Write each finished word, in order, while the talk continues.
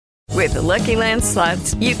With the Lucky Land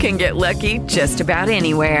Slots, you can get lucky just about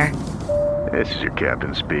anywhere. This is your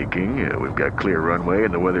captain speaking. We've got clear runway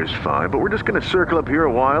and the weather's fine, but we're just going to circle up here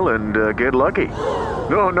a while and get lucky.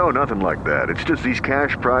 No, nothing like that. It's just these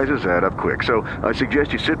cash prizes add up quick. So I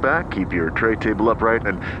suggest you sit back, keep your tray table upright,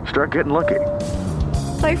 and start getting lucky.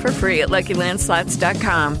 Play for free at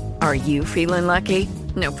LuckyLandSlots.com. Are you feeling lucky?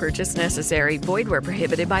 No purchase necessary. Void where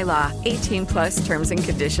prohibited by law. 18 plus terms and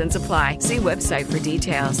conditions apply. See website for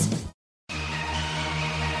details.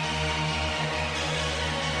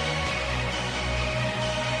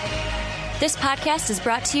 This podcast is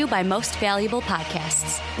brought to you by Most Valuable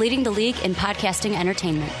Podcasts, leading the league in podcasting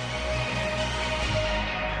entertainment.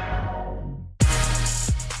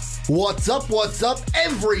 What's up,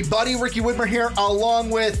 everybody? Ricky Whitmer here, along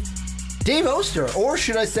with Dave Oster, or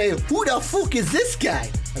should I say, who the fuck is this guy?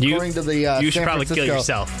 According to the you should San probably Francisco kill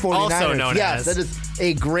yourself. 49ers. Also known yes, as. that is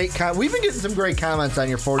a great We've been getting some great comments on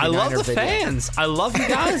your 49ers I love the video. fans. I love you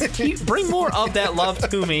guys. Bring more of that love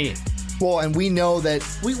to me. Well, and we know that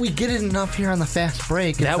we get it enough here on the Fast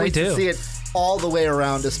Break. It's Yeah, we nice do. to see it all the way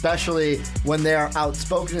around, especially when they're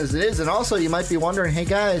outspoken as it is. And also, you might be wondering, hey,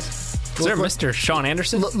 guys. Is there Mr. Sean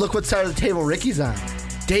Anderson? Look what side of the table Ricky's on.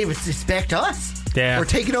 Dave, it's back to us. Yeah. We're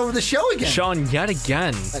taking over the show again. Sean, yet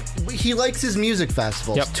again. He likes his music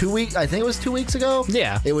festivals. Yep. I think it was 2 weeks ago.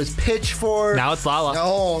 Yeah. It was Pitchfork. Now it's Lala.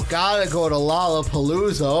 Oh, gotta go to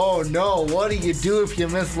Lollapalooza. Oh, no. What do you do if you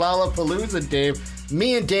miss Lollapalooza, Dave?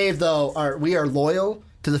 Me and Dave, though, we are loyal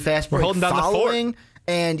to the Fast Break. We're holding down the fort.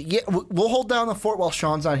 And yeah, we'll hold down the fort while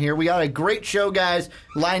Sean's on here. We got a great show, guys,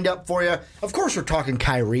 lined up for you. Of course, we're talking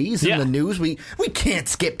Kyrie's in the news. We can't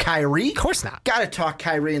skip Kyrie. Of course not. Got to talk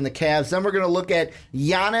Kyrie and the Cavs. Then we're going to look at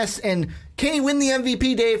Giannis and can he win the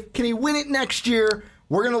MVP, Dave? Can he win it next year?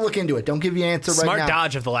 We're going to look into it. Don't give you an answer right now. Smart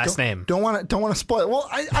dodge of the last name. Don't want to spoil it. Well,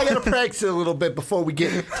 I got to practice it a little bit before we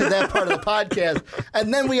get to that part of the podcast.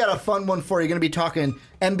 And then we got a fun one for you. Going to be talking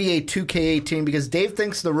NBA 2K18 because Dave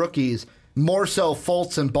thinks the rookies, more so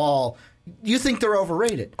Fultz and Ball, you think they're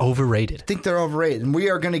overrated. Overrated. I think they're overrated. And we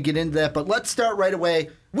are going to get into that. But let's start right away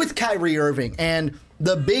with Kyrie Irving. And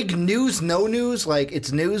the big news, no news, like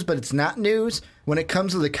it's news, but it's not news when it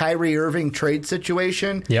comes to the Kyrie Irving trade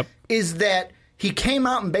situation, is that he came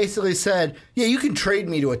out and basically said, yeah, you can trade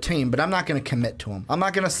me to a team, but I'm not going to commit to him. I'm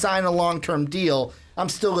not going to sign a long-term deal. I'm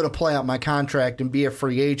still going to play out my contract and be a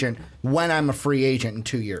free agent when I'm a free agent in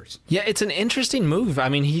 2 years. Yeah, it's an interesting move. I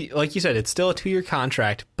mean, he, like you said, it's still a 2-year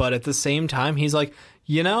contract, but at the same time, he's like,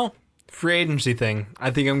 free agency thing, I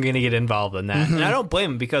think I'm going to get involved in that. And I don't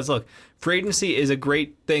blame him because, look, free agency is a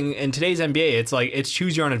great thing. In today's NBA, it's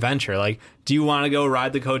choose your own adventure. Like, do you want to go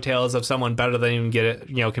ride the coattails of someone better than you and get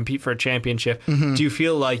it, compete for a championship? Do you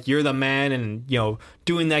feel like you're the man and,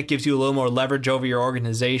 doing that gives you a little more leverage over your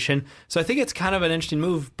organization? So I think it's kind of an interesting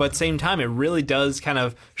move, but at the same time, it really does kind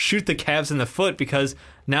of shoot the Cavs in the foot because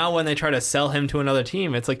now when they try to sell him to another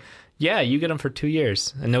team, it's like, yeah, you get him for 2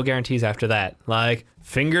 years and no guarantees after that. Like,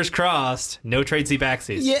 fingers crossed, no tradesy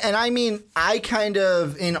backsies. Yeah, and I mean, I kind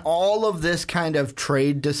of, in all of this kind of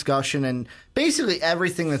trade discussion and basically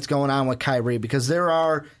everything that's going on with Kyrie, because there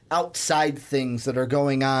are outside things that are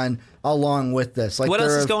going on along with this. Like, what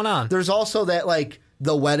else is going on? There's also that,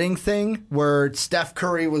 the wedding thing where Steph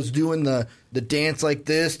Curry was doing the dance like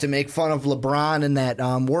this to make fun of LeBron in that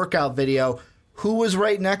workout video. Who was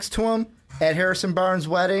right next to him at Harrison Barnes'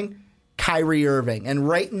 wedding? Kyrie Irving. And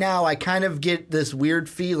right now, I kind of get this weird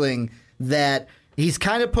feeling that he's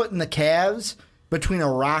kind of putting the Cavs between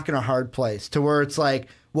a rock and a hard place to where it's like,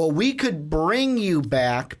 well, we could bring you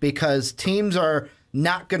back because teams are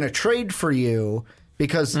not going to trade for you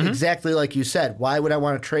because exactly like you said, why would I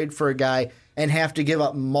want to trade for a guy and have to give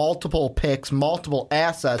up multiple picks, multiple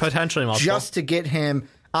assets, potentially multiple, just to get him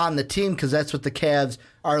on the team because that's what the Cavs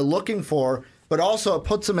are looking for. But also it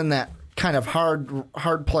puts them in that kind of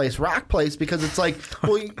hard place, rock place, because it's like,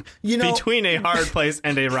 well, between a hard place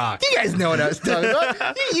and a rock. You guys know what I was talking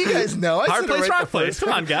about. You guys know. Hard place, rock place.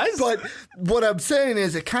 Come on, guys. But what I'm saying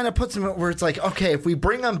is it kind of puts them where it's like, okay, if we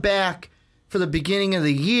bring them back for the beginning of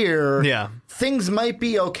the year, things might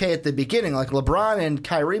be okay at the beginning. Like LeBron and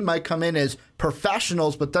Kyrie might come in as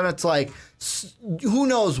professionals, but then it's like, who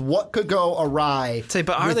knows what could go awry but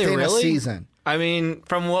are they really? A season. I mean,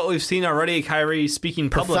 from what we've seen already, Kyrie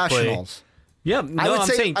speaking publicly. Professionals. Yeah, no, I'm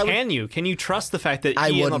saying, can you trust the fact that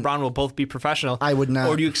he and LeBron will both be professional? I would not.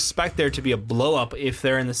 Or do you expect there to be a blow-up if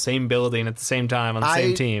they're in the same building at the same time on the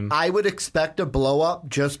same team? I would expect a blow-up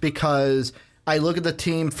just because I look at the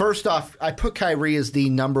team. First off, I put Kyrie as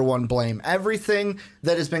the number one blame. Everything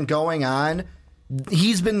that has been going on,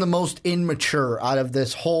 he's been the most immature out of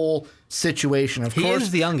this whole situation. Of He course,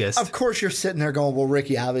 is the youngest. Of course, you're sitting there going, well,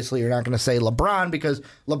 Ricky, obviously you're not going to say LeBron because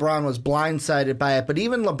LeBron was blindsided by it. But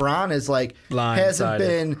even LeBron is like, hasn't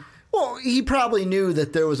been, well, he probably knew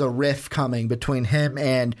that there was a rift coming between him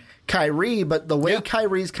and Kyrie. But the way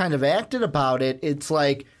Kyrie's kind of acted about it, it's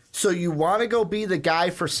like, so you want to go be the guy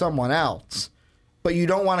for someone else, but you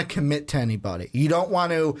don't want to commit to anybody. You don't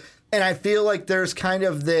want to, and I feel like there's kind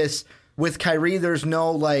of this, with Kyrie, there's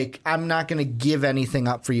no, like, I'm not going to give anything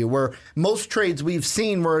up for you. Where most trades we've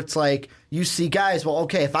seen where it's like, you see guys, well,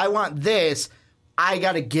 okay, if I want this, I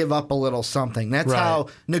got to give up a little something. That's how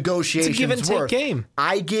negotiations work. It's a give and take game.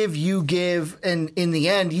 I give, you give, and in the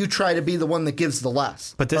end, you try to be the one that gives the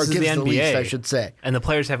less. But this is the NBA, the least, I should say. And the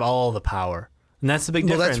players have all the power. And that's the big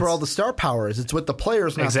difference. Well, that's where all the star power is. It's with the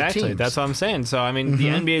players, not the teams. That's what I'm saying. So, I mean, the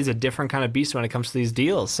NBA is a different kind of beast when it comes to these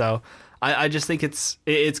deals. So, I just think it's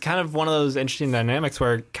kind of one of those interesting dynamics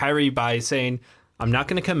where Kyrie, by saying, I'm not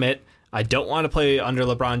going to commit, I don't want to play under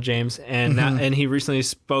LeBron James, and and he recently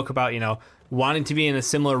spoke about, wanting to be in a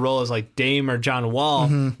similar role as like Dame or John Wall,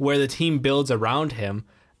 where the team builds around him.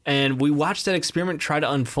 And we watched that experiment try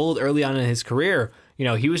to unfold early on in his career.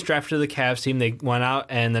 He was drafted to the Cavs team. They went out,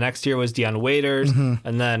 and the next year was Deion Waiters.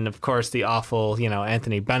 And then, of course, the awful,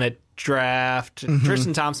 Anthony Bennett draft.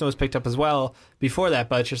 Tristan Thompson was picked up as well before that.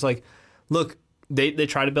 But it's just like, look, they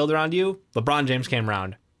try to build around you. LeBron James came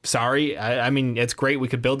around. Sorry. I mean, it's great. We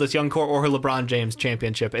could build this young core or LeBron James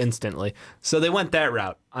championship instantly. So they went that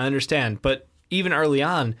route. I understand. But even early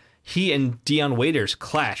on, he and Deion Waiters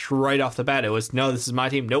clashed right off the bat. It was, no, this is my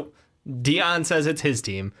team. Nope. Deion says it's his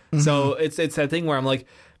team. So it's that thing where I'm like,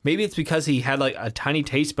 maybe it's because he had like a tiny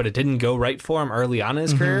taste, but it didn't go right for him early on in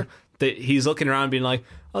his career, that he's looking around being like,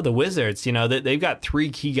 oh, the Wizards, they've got 3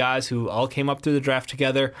 key guys who all came up through the draft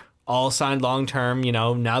together, all signed long-term,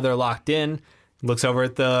 now they're locked in. Looks over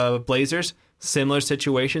at the Blazers, similar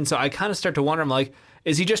situation. So I kind of start to wonder, I'm like,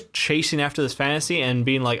 is he just chasing after this fantasy and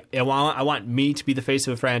being like, I want me to be the face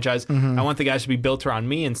of a franchise. I want the guys to be built around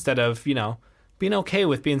me instead of, being okay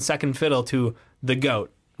with being second fiddle to the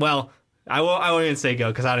GOAT. Well, I won't even say GOAT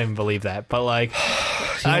because I don't even believe that. But like,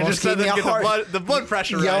 I just said the blood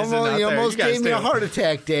pressure rising out there. You almost gave me a heart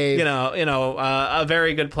attack, Dave. A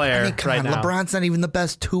very good player. I mean, come on, now. LeBron's not even the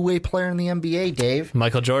best two-way player in the NBA, Dave.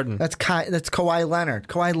 Michael Jordan. That's Kawhi Leonard.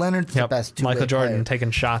 Kawhi Leonard's the best two-way Michael Jordan player. taking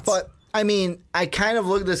shots. But I mean, I kind of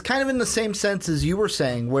look at this kind of in the same sense as you were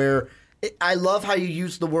saying, where I love how you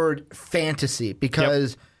use the word fantasy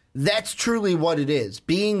because. That's truly what it is.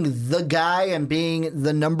 Being the guy and being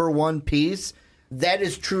the number one piece, that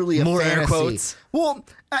is truly a More fantasy. Air quotes. Well,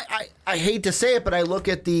 I hate to say it, but I look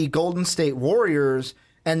at the Golden State Warriors,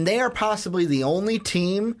 and they are possibly the only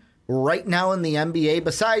team right now in the NBA,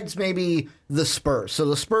 besides maybe the Spurs. So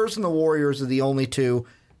the Spurs and the Warriors are the only two.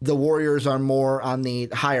 The Warriors are more on the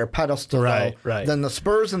higher pedestal than the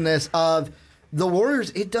Spurs in this of... The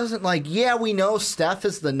Warriors, it doesn't we know Steph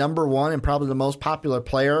is the number one and probably the most popular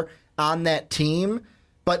player on that team,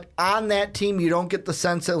 but on that team, you don't get the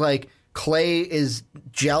sense that, Clay is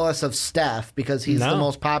jealous of Steph because he's the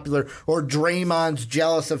most popular, or Draymond's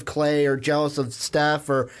jealous of Clay or jealous of Steph,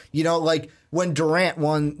 or, when Durant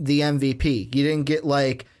won the MVP, you didn't get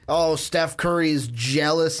Steph Curry is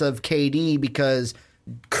jealous of KD because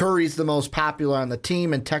Curry's the most popular on the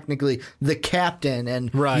team and technically the captain,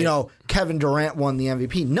 and Kevin Durant won the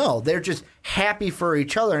MVP. No, they're just happy for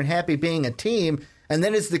each other and happy being a team. And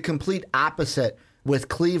then it's the complete opposite with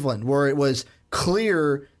Cleveland, where it was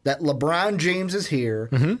clear that LeBron James is here,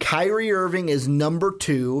 Kyrie Irving is number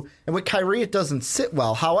 2, and with Kyrie it doesn't sit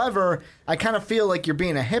well. However, I kind of feel like you're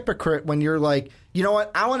being a hypocrite when you're like, you know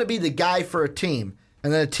what, I want to be the guy for a team,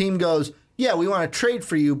 and then a team goes, yeah, we want to trade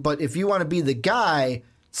for you, but if you want to be the guy,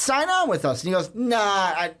 sign on with us. And he goes, nah,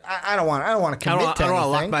 I don't want to commit to anything. I don't want to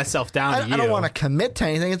lock myself down to you. I don't want to commit to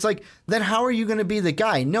anything. It's like, then how are you going to be the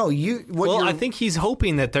guy? No, I think he's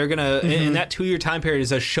hoping that they're going to, in that 2-year time period,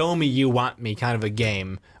 is a show me you want me kind of a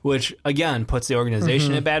game, which, again, puts the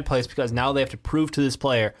organization in a bad place because now they have to prove to this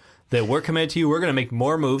player that we're committed to you. We're going to make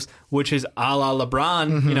more moves, which is a la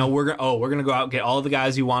LeBron. We're going to go out and get all the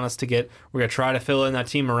guys you want us to get. We're going to try to fill in that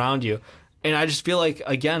team around you. And I just feel like,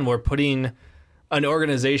 again, we're putting an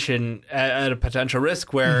organization at a potential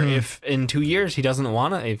risk where if in 2 years he doesn't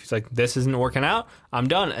want to, if he's like, this isn't working out, I'm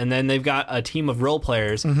done. And then they've got a team of role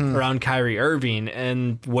players around Kyrie Irving,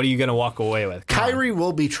 and what are you going to walk away with? Kyrie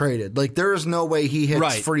will be traded. There is no way he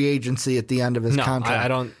hits free agency at the end of his contract. I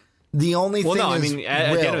don't. The only thing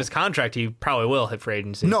at the end of his contract, he probably will hit free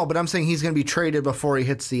agency. No, but I'm saying he's going to be traded before he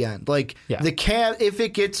hits the end. The Cavs, if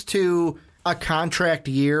it gets to a contract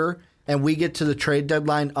year and we get to the trade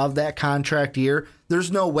deadline of that contract year,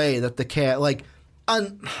 there's no way that the Cavs,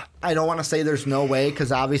 I don't want to say there's no way,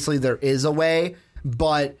 because obviously there is a way,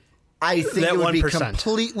 but I think That it would 1%. be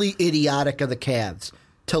completely idiotic of the Cavs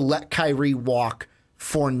to let Kyrie walk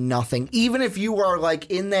for nothing. Even if you are like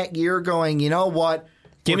in that year going, you know what?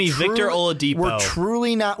 Give me Victor Oladipo. We're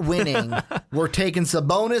truly not winning. We're taking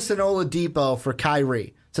Sabonis and Oladipo for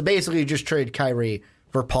Kyrie. So basically you just trade Kyrie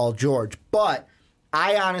for Paul George. But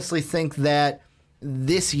I honestly think that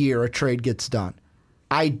this year a trade gets done.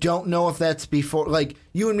 I don't know if that's before, like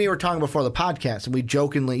you and me were talking before the podcast, and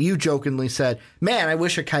you jokingly said, man, I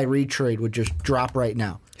wish a Kyrie trade would just drop right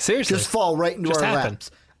now. Seriously. Just fall right into our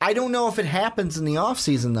laps. I don't know if it happens in the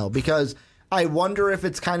offseason, though, because I wonder if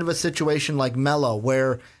it's kind of a situation like Melo,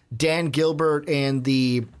 where Dan Gilbert and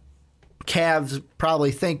the Cavs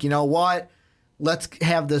probably think, you know what, let's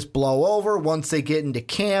have this blow over. Once they get into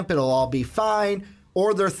camp, it'll all be fine.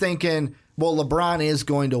 Or they're thinking, well, LeBron is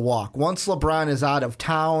going to walk. Once LeBron is out of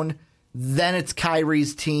town, then it's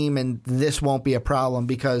Kyrie's team, and this won't be a problem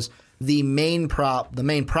because the main problem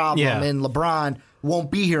in LeBron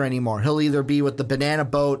won't be here anymore. He'll either be with the banana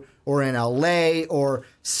boat or in LA or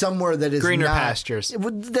somewhere that is greener pastures.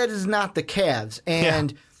 That is not the Cavs.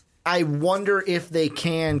 And I wonder if they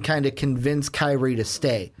can kind of convince Kyrie to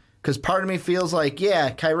stay. Because part of me feels like,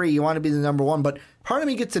 yeah, Kyrie, you want to be the number one, but part of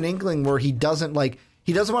me gets an inkling where he doesn't want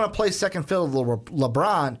to play second fiddle to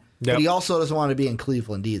LeBron, but he also doesn't want to be in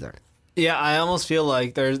Cleveland either. Yeah, I almost feel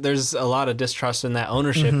like there's a lot of distrust in that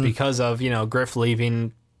ownership because of, Griff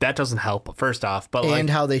leaving. That doesn't help, first off. But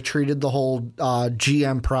how they treated the whole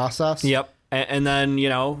GM process. Yep. And then,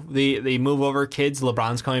 the move over kids,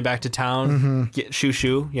 LeBron's coming back to town, get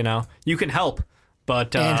shoo, you can help.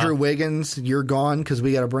 But Andrew Wiggins, you're gone because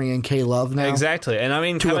we got to bring in K-Love now. Exactly. And I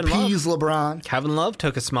mean, to appease LeBron. Kevin Love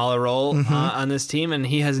took a smaller role on this team, and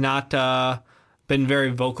he has not been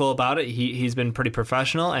very vocal about it. He's been pretty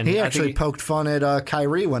professional. And he actually poked fun at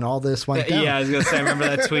Kyrie when all this went down. Yeah, I was going to say, I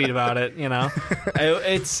remember that tweet about it.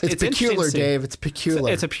 It's peculiar, Dave. It's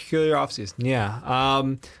peculiar. It's a peculiar offseason. Yeah.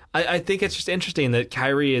 I think it's just interesting that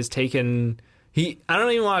Kyrie has taken... I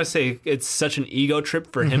don't even want to say it's such an ego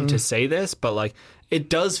trip for him to say this, but it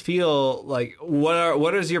does feel like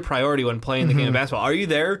what is your priority when playing the game of basketball? Are you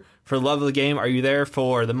there for the love of the game? Are you there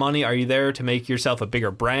for the money? Are you there to make yourself a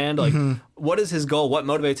bigger brand? What is his goal? What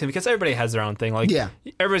motivates him? Because everybody has their own thing.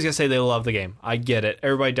 Everybody's gonna say they love the game. I get it.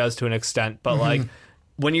 Everybody does to an extent, but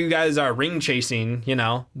when you guys are ring chasing,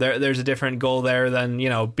 there's a different goal there than,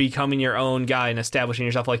 becoming your own guy and establishing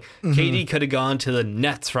yourself. KD could have gone to the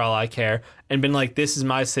Nets for all I care and been like, this is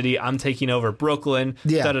my city. I'm taking over Brooklyn.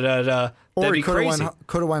 Yeah. That'd or be crazy.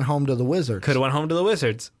 Could have went home to the Wizards. Could have went home to the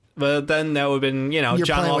Wizards. But then that would have been,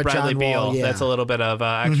 John Wall, Bradley Beal. Yeah. That's a little bit of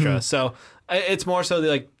extra. So it's more so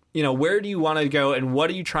where do you want to go and what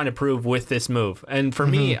are you trying to prove with this move? And for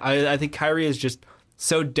me, I think Kyrie is just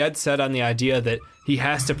so dead set on the idea that he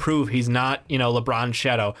has to prove he's not, LeBron's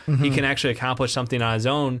shadow. He can actually accomplish something on his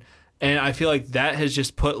own. And I feel like that has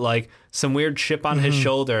just put some weird chip on his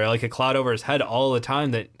shoulder, like a cloud over his head all the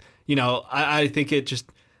time that, I think it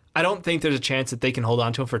just, I don't think there's a chance that they can hold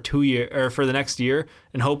on to him for 2 years or for the next year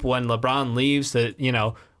and hope when LeBron leaves that,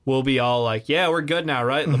 we'll be all like, yeah, we're good now,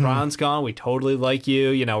 right? LeBron's gone. We totally like you.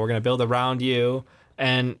 We're going to build around you.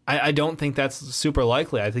 And I don't think that's super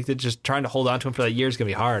likely. I think that just trying to hold on to him for that year is going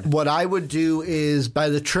to be hard. What I would do is by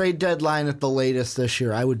the trade deadline at the latest this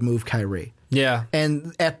year, I would move Kyrie. Yeah.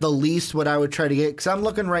 And at the least what I would try to get, because I'm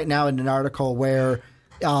looking right now at an article where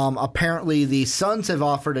apparently the Suns have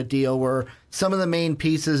offered a deal where some of the main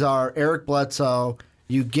pieces are Eric Bledsoe,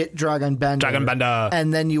 you get Dragan Bender.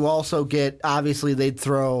 And then you also get, obviously they'd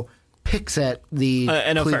throw picks at the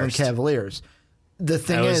Cleveland Cavaliers. The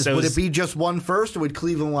thing is, would it be just one first, or would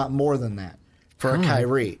Cleveland want more than that for a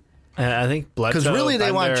Kyrie? I think Bledsoe. Because really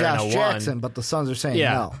they want Josh Jackson, but the Suns are saying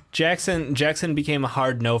no. Jackson became a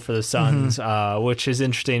hard no for the Suns, which is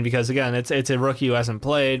interesting because, again, it's a rookie who hasn't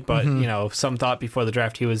played, but some thought before the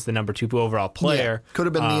draft he was the number 2 overall player. Yeah. Could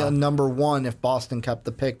have been the number 1 if Boston kept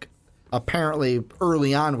the pick. Apparently,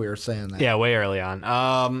 early on, we were saying that. Yeah, way early on.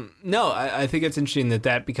 No, I think it's interesting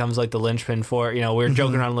that becomes like the linchpin for, we were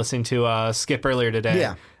joking around listening to Skip earlier today.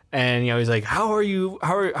 Yeah. And, he's like, how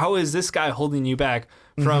is this guy holding you back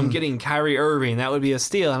from getting Kyrie Irving? That would be a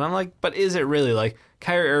steal. And I'm like, but is it really?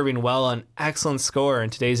 Kyrie Irving, an excellent scorer in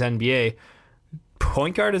today's NBA.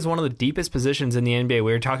 Point guard is one of the deepest positions in the NBA.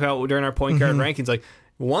 We were talking about during our point guard rankings,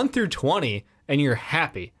 1 through 20, and you're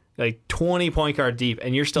happy. 20 point guard deep,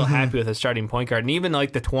 and you're still happy with a starting point guard. And even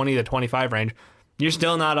the 20 to 25 range, you're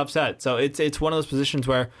still not upset. So it's one of those positions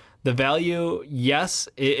where the value, yes,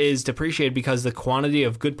 it is depreciated because the quantity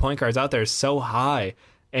of good point guards out there is so high.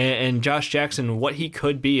 And Josh Jackson, what he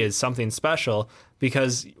could be is something special.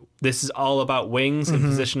 because this is all about wings and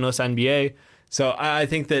positionless NBA. So I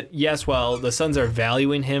think that, yes, while the Suns are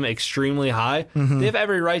valuing him extremely high, they have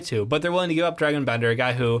every right to. But they're willing to give up Dragan Bender, a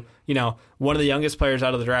guy who, one of the youngest players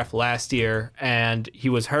out of the draft last year, and he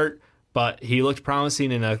was hurt, but he looked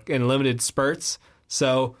promising in limited spurts.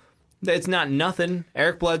 So it's not nothing.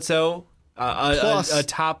 Eric Bledsoe, a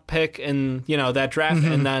top pick in that draft,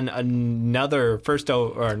 and then another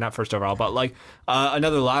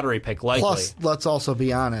another lottery pick likely. Plus, let's also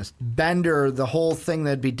be honest, Bender, the whole thing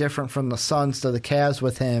that'd be different from the Suns to the Cavs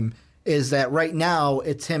with him is that right now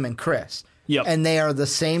it's him and Chris. Yep. And they are the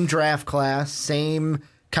same draft class, same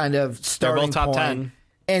kind of starting They're both top point. 10.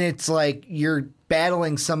 And it's like you're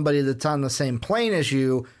battling somebody that's on the same plane as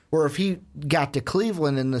you, where if he got to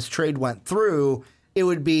Cleveland and this trade went through, it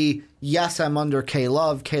would be, yes, I'm under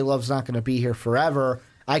K-Love. K-Love's not going to be here forever.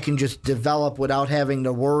 I can just develop without having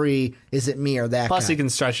to worry, is it me or that Plus, guy? he can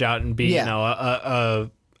stretch out and be, a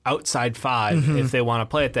outside five if they want to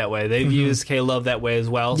play it that way. They've used K-Love that way as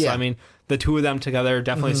well. So, Yeah. I mean, the two of them together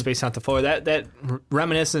definitely space out the floor. That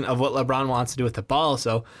reminiscent of what LeBron wants to do with the ball.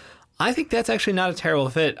 So, I think that's actually not a terrible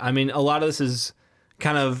fit. I mean, a lot of this is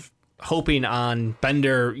kind of hoping on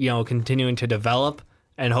Bender, continuing to develop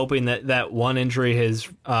and hoping that one injury his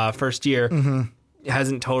first year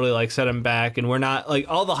hasn't totally set him back, and we're not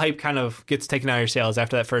all the hype kind of gets taken out of your sails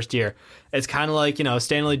after that first year. It's kind of like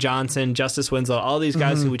Stanley Johnson, Justice Winslow, all these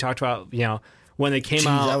guys who we talked about. When they came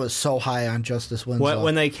out, I was so high on Justice Winslow.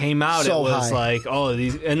 When they came out, So it was high.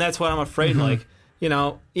 these, and that's what I'm afraid.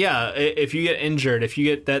 If you get injured, if you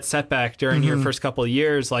get that setback during your first couple of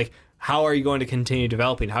years, how are you going to continue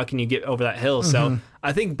developing? How can you get over that hill? So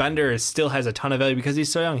I think Bender still has a ton of value because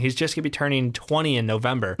he's so young. He's just going to be turning 20 in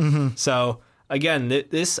November. So again,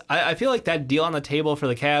 I feel like that deal on the table for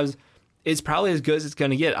the Cavs is probably as good as it's going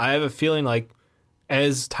to get. I have a feeling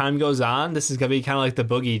as time goes on, this is going to be kind of like the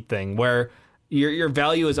Boogie thing where your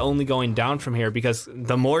value is only going down from here because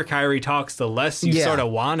the more Kyrie talks, the less you sort of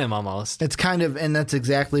want him almost. It's kind of, and that's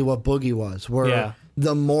exactly what Boogie was, where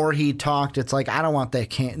the more he talked, it's like, I don't want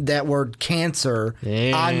that word cancer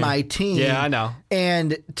on my team. Yeah, I know.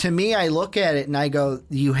 And to me, I look at it and I go,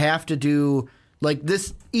 you have to do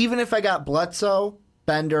this. Even if I got Bledsoe,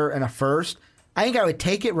 Bender, and a first, I think I would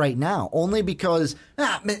take it right now, only because,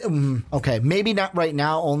 maybe not right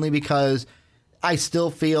now, only because I still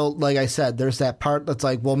feel, like I said, there's that part that's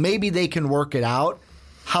maybe they can work it out.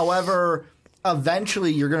 However,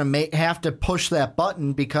 eventually you're going to have to push that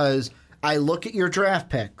button because I look at your draft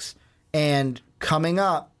picks, and coming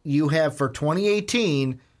up, you have for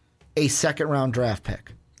 2018 a second-round draft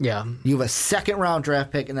pick. Yeah. You have a second-round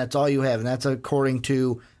draft pick, and that's all you have, and that's according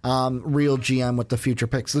to Real GM with the future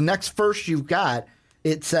picks. The next first you've got,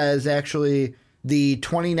 it says actually the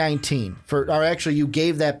 2019. You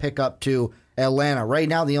gave that pick up to Atlanta. Right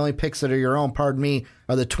now, the only picks that are your own,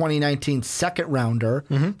 are the 2019 second-rounder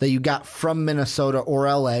that you got from Minnesota or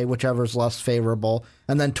LA, whichever is less favorable,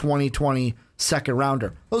 and then 2020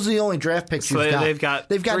 second-rounder. Those are the only draft picks you've got.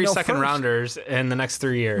 They've got three no second-rounders in the next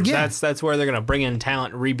 3 years. Yeah. That's where they're going to bring in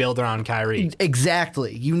talent and rebuild around Kyrie.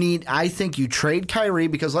 Exactly. I think you trade Kyrie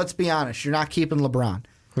because, let's be honest, you're not keeping LeBron.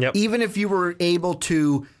 Yep. Even if you were able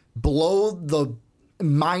to blow the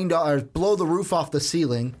roof off the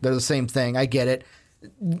ceiling, they're the same thing. I get it.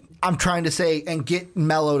 I'm trying to say, and get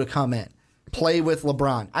Melo to come in, play with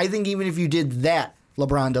LeBron. I think even if you did that,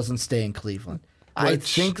 LeBron doesn't stay in Cleveland. I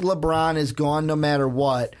think LeBron is gone no matter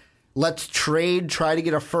what. Let's try to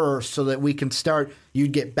get a first so that we can start.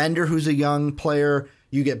 You'd get Bender, who's a young player.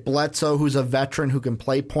 You get Bledsoe, who's a veteran who can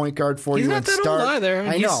play point guard for He's you not and that start. old either.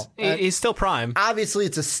 I know. He's still prime. Obviously,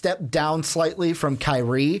 it's a step down slightly from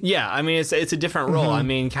Kyrie. Yeah, I mean, it's a different role. I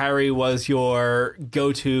mean, Kyrie was your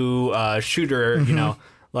go-to shooter,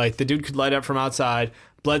 the dude could light up from outside.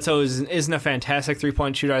 Bledsoe isn't a fantastic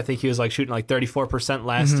three-point shooter. I think he was shooting 34%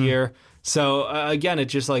 last year. So, again,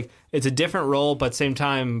 it's just it's a different role, but at the same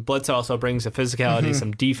time, Bledsoe also brings a physicality,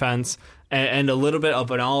 some defense, and a little bit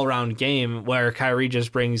of an all-around game where Kyrie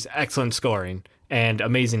just brings excellent scoring and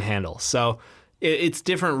amazing handles. So, it's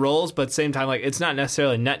different roles, but at the same time, it's not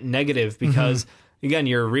necessarily net negative because, again,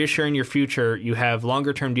 you're reassuring your future. You have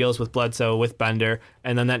longer-term deals with Bledsoe, with Bender,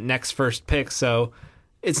 and then that next first pick. So,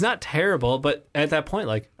 it's not terrible, but at that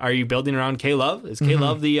point, are you building around K-Love? Is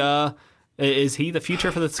K-Love is he the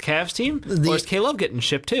future for this Cavs team? Or is K-Love getting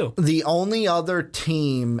shipped too? The only other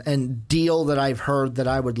team and deal that I've heard that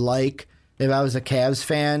I would like if I was a Cavs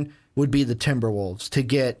fan would be the Timberwolves to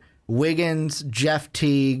get Wiggins, Jeff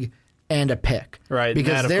Teague, and a pick. Right,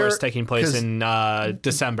 because that, of course, taking place in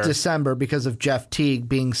December. December, because of Jeff Teague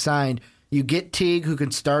being signed. You get Teague, who can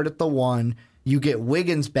start at the 1. You get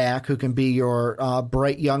Wiggins back, who can be your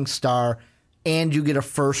bright young star, and you get a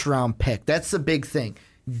first-round pick. That's the big thing.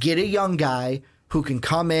 Get a young guy who can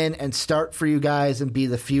come in and start for you guys and be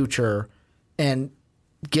the future, and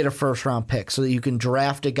get a first-round pick so that you can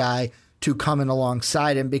draft a guy to come in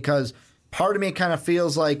alongside him. Because part of me kind of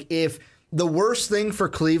feels like if the worst thing for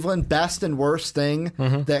Cleveland, best and worst thing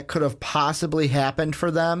that could have possibly happened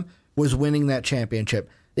for them was winning that championship.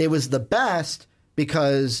 It was the best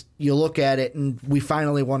because you look at it and we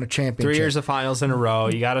finally won a championship. 3 years of finals in a row.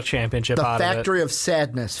 You got a championship out of it. The Factory of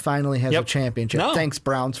Sadness finally has a championship. No. Thanks,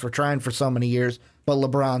 Browns, for trying for so many years, but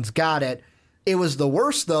LeBron's got it. It was the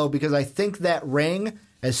worst, though, because I think that ring,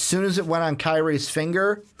 as soon as it went on Kyrie's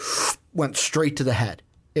finger, went straight to the head.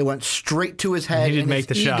 It went straight to his head. He didn't make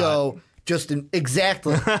the shot.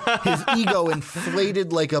 Exactly. His ego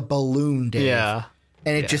inflated like a balloon, Dave. Yeah.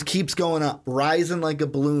 And it just keeps going up, rising like a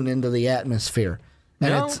balloon into the atmosphere.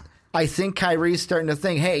 And I think Kyrie's starting to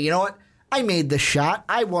think, hey, you know what? I made the shot.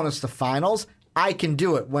 I won us the finals. I can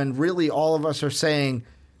do it. When really all of us are saying,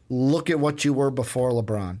 look at what you were before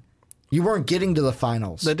LeBron. You weren't getting to the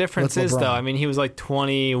finals. The difference is, though, I mean, he was like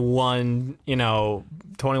 21,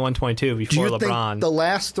 22 before LeBron. Think the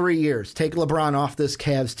last 3 years, take LeBron off this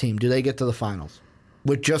Cavs team, do they get to the finals?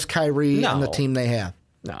 With just Kyrie and the team they have?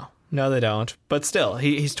 No, they don't. But still,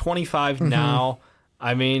 he's 25 now.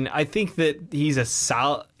 I mean, I think that he's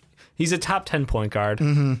a top 10 point guard.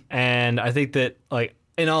 And I think that, like,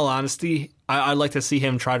 in all honesty, I'd like to see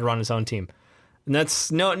him try to run his own team. And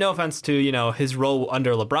that's no offense to, his role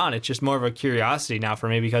under LeBron. It's just more of a curiosity now for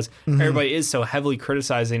me because everybody is so heavily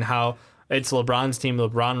criticizing how it's LeBron's team.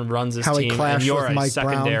 LeBron runs his team and you're a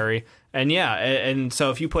secondary. Brown. And so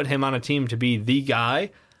if you put him on a team to be the guy,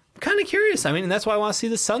 I'm kind of curious. I mean, and that's why I want to see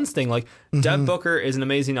the Suns thing. Like, Devin Booker is an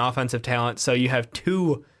amazing offensive talent. So you have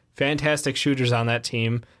two fantastic shooters on that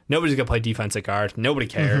team. Nobody's going to play defensive guard. Nobody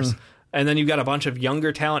cares. And then you've got a bunch of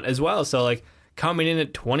younger talent as well. So, like, coming in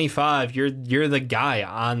at 25, you're the guy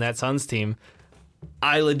on that Suns team.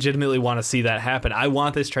 I legitimately want to see that happen. I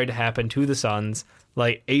want this trade to happen to the Suns,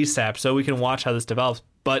 like, ASAP, so we can watch how this develops.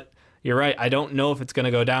 But you're right. I don't know if it's going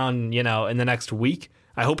to go down, in the next week.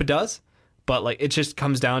 I hope it does. But, like, it just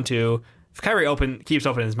comes down to if Kyrie keeps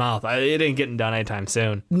opening his mouth, it ain't getting done anytime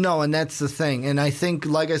soon. No, and that's the thing. And I think,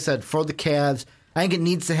 like I said, for the Cavs, I think it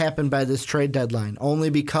needs to happen by this trade deadline, only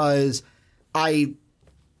because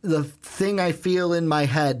the thing I feel in my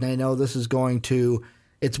head, and I know this is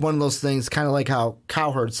it's one of those things kind of like how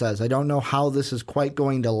Cowherd says, I don't know how this is quite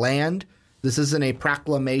going to land. This isn't a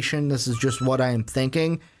proclamation. This is just what I am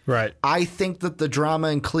thinking. Right. I think that the drama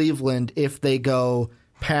in Cleveland, if they go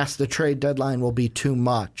past the trade deadline, will be too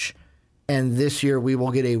much. And this year we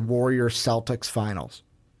will get a Warriors-Celtics finals.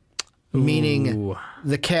 Meaning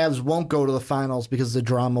the Cavs won't go to the finals because the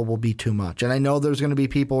drama will be too much. And I know there's going to be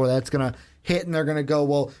people where that's going to hit and they're going to go,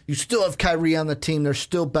 well, you still have Kyrie on the team. They're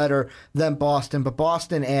still better than Boston. But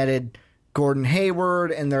Boston added Gordon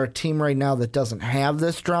Hayward, and they're a team right now that doesn't have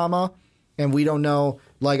this drama. And we don't know,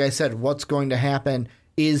 like I said, what's going to happen.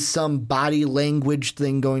 Is some body language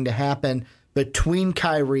thing going to happen between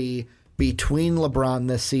Kyrie, between LeBron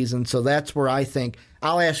this season? So that's where I think,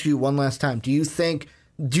 I'll ask you one last time. Do you think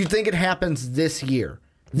it happens this year?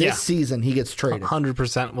 This season he gets traded?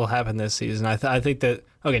 100% will happen this season. I think that,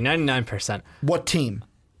 99%. What team?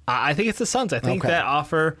 I think it's the Suns. I think that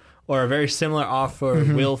offer or a very similar offer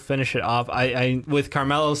will finish it off. I with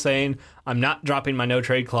Carmelo saying, I'm not dropping my no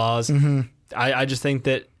trade clause, I just think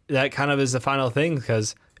that kind of is the final thing,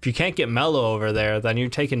 because if you can't get Melo over there, then you're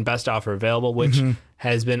taking best offer available, which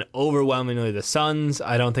has been overwhelmingly the Suns.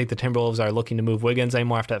 I don't think the Timberwolves are looking to move Wiggins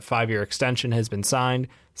anymore after that 5-year extension has been signed.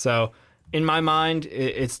 So in my mind,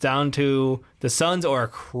 it's down to the Suns or a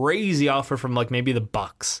crazy offer from like maybe the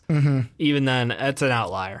Bucks. Even then, that's an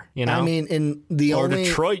outlier. I mean,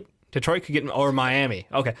 Detroit. Detroit could get, or Miami.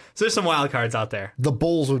 Okay, so there's some wild cards out there. The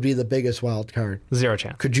Bulls would be the biggest wild card. Zero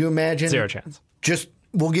chance. Could you imagine? Zero chance. Just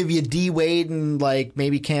we'll give you D Wade and like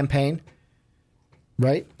maybe campaign,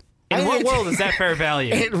 right? In what world is that fair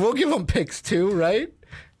value? We'll give them picks too, right?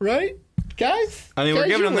 Right, guys. I mean, we're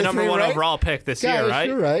giving them the number one overall pick this year, right?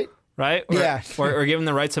 You're right. Right? We're giving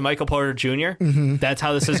the rights to Michael Porter Jr. That's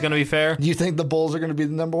how this is going to be fair. Do you think the Bulls are going to be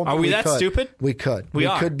the number one? Are we that stupid? We could. We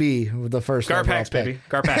could be the first. Garpax, baby.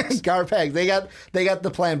 Garpax. Garpax. They got the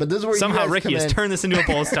plan. But this is where somehow Ricky has turned this into a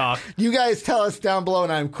Bulls talk. You guys tell us down below,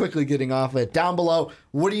 and I'm quickly getting off it. Down below,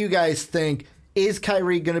 what do you guys think? Is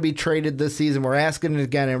Kyrie going to be traded this season? We're asking it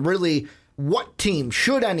again. And really, what team,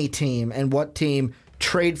 should any team, and what team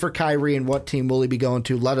trade for Kyrie, and what team will he be going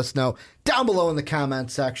to? Let us know down below in the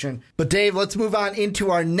comments section. But Dave, let's move on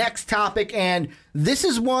into our next topic, and this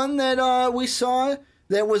is one that we saw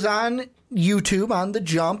that was on YouTube on The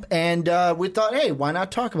Jump, and we thought, hey, why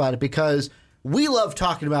not talk about it? Because we love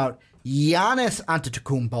talking about Giannis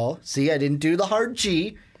Antetokounmpo. See, I didn't do the hard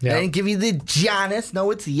G. Yep. I didn't give you the Giannis. No,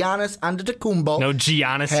 it's Giannis Antetokounmpo. No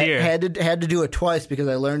Giannis here. Had to do it twice because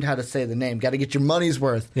I learned how to say the name. Got to get your money's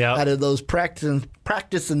worth out of those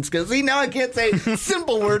practicing skills. See, now I can't say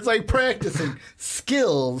simple words like practicing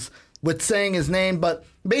skills with saying his name. But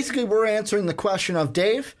basically, we're answering the question of,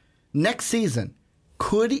 Dave, next season,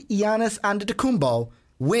 could Giannis Antetokounmpo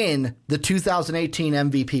win the 2018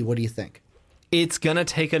 MVP? What do you think? It's going to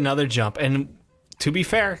take another jump. And to be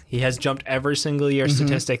fair, he has jumped every single year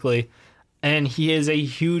statistically, and he is a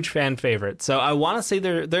huge fan favorite. So I want to say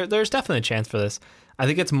there's definitely a chance for this. I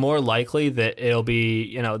think it's more likely that it'll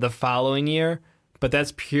be, the following year, but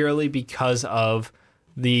that's purely because of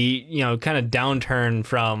the, kind of downturn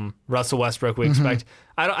from Russell Westbrook we expect.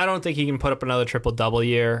 I don't think he can put up another triple-double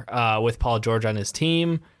year with Paul George on his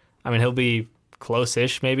team. I mean, he'll be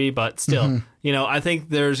close-ish maybe, but still, I think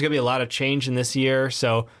there's going to be a lot of change in this year,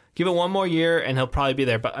 so give it one more year, and he'll probably be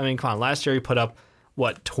there. But, I mean, come on. Last year he put up,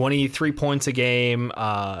 23 points a game,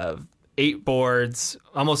 8 boards,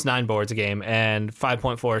 almost 9 boards a game, and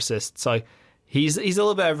 5.4 assists. So he's a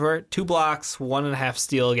little bit everywhere. 2 blocks, 1.5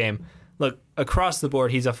 steal a game. Look, across the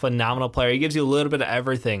board, he's a phenomenal player. He gives you a little bit of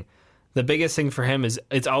everything. The biggest thing for him is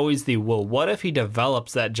it's always what if he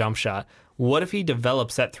develops that jump shot? What if he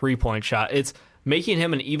develops that three-point shot? It's making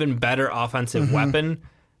him an even better offensive weapon.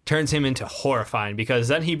 Turns him into horrifying, because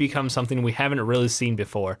then he becomes something we haven't really seen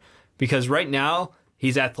before. Because right now,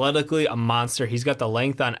 he's athletically a monster. He's got the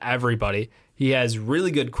length on everybody. He has really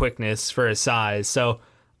good quickness for his size. So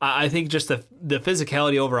I think just the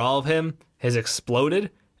physicality overall of him has exploded.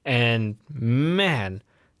 And man,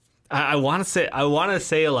 I want to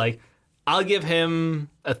say like, I'll give him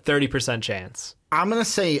a 30% chance. I'm going to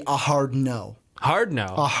say a hard no. Hard no.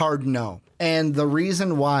 A hard no. And the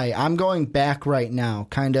reason why, I'm going back right now,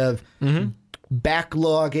 kind of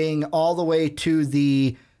backlogging all the way to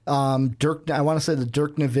the Dirk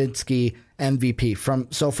Nowitzki MVP.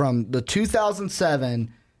 From the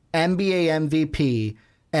 2007 NBA MVP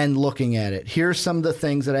and looking at it, here's some of the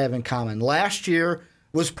things that I have in common. Last year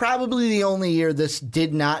was probably the only year this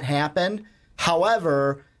did not happen.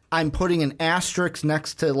 However, I'm putting an asterisk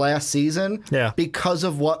next to last season because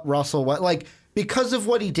of what Russell because of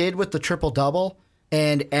what he did with the triple-double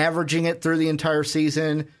and averaging it through the entire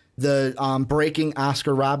season, the breaking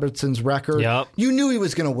Oscar Robertson's record. Yep. You knew he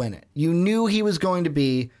was going to win it. You knew he was going to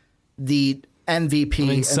be the MVP. I mean,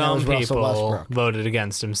 and some that was Russell people Westbrook. voted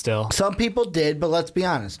against him still. Some people did, but let's be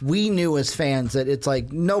honest. We knew as fans that it's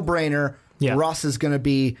like no-brainer. Yeah. Russ is going to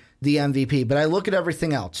be the MVP. But I look at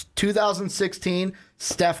everything else. 2016,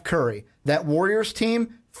 Steph Curry. That Warriors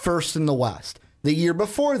team, first in the West. The year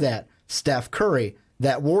before that, Steph Curry.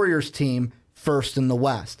 That Warriors team, first in the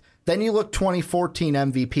West. Then you look 2014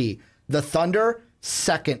 MVP. The Thunder,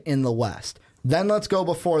 second in the West. Then let's go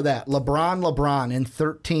before that. LeBron in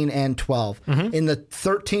 13 and 12. In the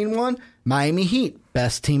 13 one, Miami Heat,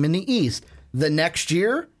 best team in the East. The next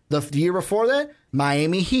year, the year before that,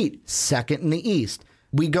 Miami Heat, second in the East.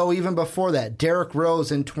 We go even before that. Derrick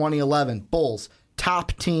Rose in 2011, Bulls,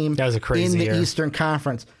 top team that was a crazy in the year. Eastern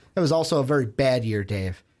Conference. It was also a very bad year,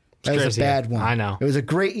 Dave. That was a bad one. I know. It was a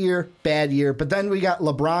great year, bad year. But then we got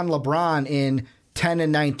LeBron in 10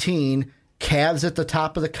 and 19, Cavs at the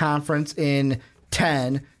top of the conference in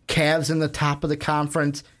 10, Cavs in the top of the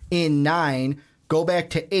conference in 9, go back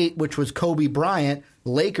to 8, which was Kobe Bryant,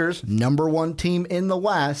 Lakers, number 1 team in the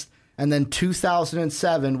West, and then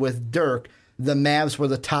 2007 with Dirk, the Mavs were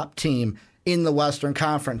the top team in the Western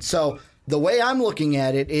Conference. So the way I'm looking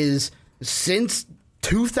at it is since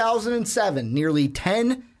 2007, nearly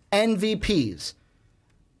 10 MVPs.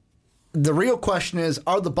 The real question is,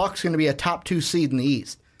 are the Bucks going to be a top 2 seed in the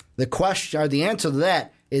East? The answer to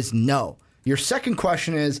that is no. Your second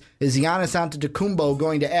question is Giannis Antetokounmpo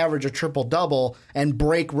going to average a triple-double and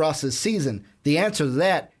break Russ's season? The answer to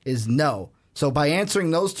that is no. So by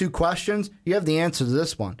answering those 2 questions, you have the answer to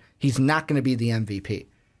this one. He's not going to be the MVP.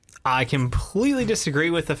 I completely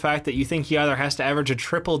disagree with the fact that you think he either has to average a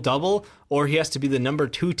triple-double or he has to be the number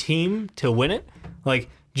 2 team to win it. Like,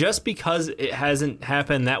 just because it hasn't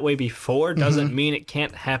happened that way before doesn't mean it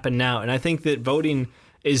can't happen now. And I think that voting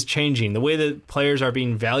is changing. The way that players are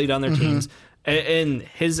being valued on their teams and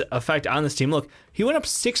his effect on this team. Look, he went up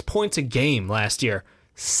 6 points a game last year.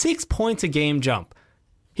 6 points a game jump.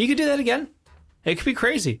 He could do that again. It could be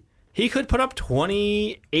crazy. He could put up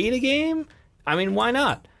 28 a game. I mean, why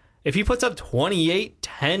not? If he puts up 28,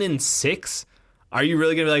 10, and 6, are you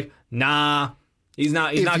really going to be like, nah, he's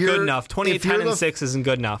not good enough. 28, 10, and 6 isn't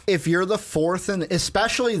good enough. If you're the fourth, and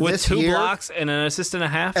especially with this year. With 2 blocks and an assist and a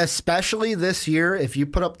half? Especially this year, if you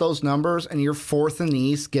put up those numbers and you're fourth in the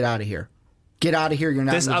East, get out of here. Get out of here. You're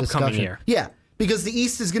not this in the upcoming discussion. Year. Yeah, because the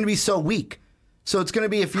East is going to be so weak. So it's going to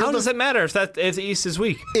be if you're. How does it matter if the East is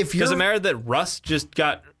weak? Does it matter that Russ just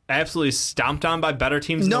got absolutely stomped on by better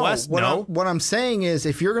teams in the West? What I'm saying is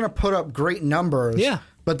if you're going to put up great numbers,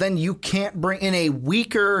 but then you can't bring in a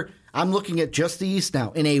weaker. I'm looking at just the East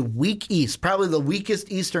now. In a weak East, probably the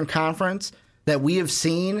weakest Eastern Conference that we have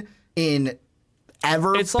seen in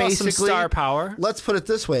ever. It's basically lost some star power. Let's put it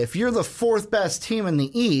this way: if you're the fourth best team in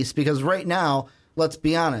the East, because right now. Let's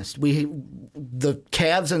be honest. The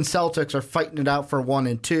Cavs and Celtics are fighting it out for 1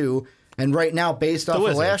 and 2, and right now, based off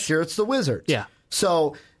of last year, it's the Wizards. Yeah.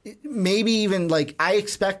 So maybe even I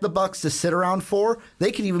expect the Bucks to sit around 4.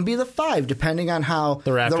 They could even be the 5, depending on how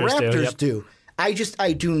the Raptors do. I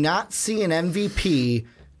do not see an MVP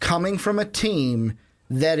coming from a team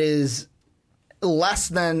that is less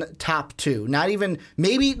than top 2. Not even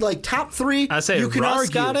maybe top 3. I say you can Russ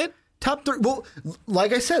argue. Got it. Top 3. Well,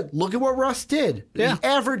 like I said, look at what Russ did. Yeah. The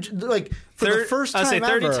average, for the first time I say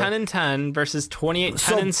 30, ever, 10, and 10 versus 28,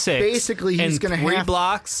 10, and 6. Basically, he's going to have 3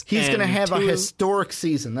 blocks. He's going to have a historic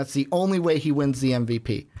season. That's the only way he wins the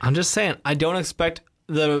MVP. I'm just saying, I don't expect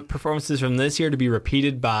the performances from this year to be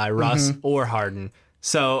repeated by Russ or Harden.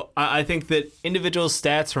 So I think that individual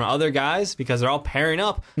stats from other guys, because they're all pairing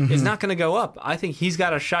up, is not going to go up. I think he's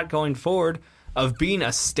got a shot going forward of being a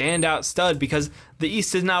standout stud because the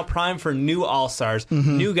East is now primed for new all-stars,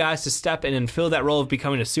 new guys to step in and fill that role of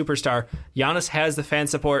becoming a superstar. Giannis has the fan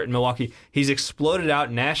support in Milwaukee. He's exploded out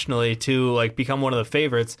nationally to become one of the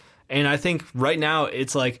favorites. And I think right now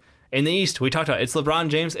it's in the East, we talked about it's LeBron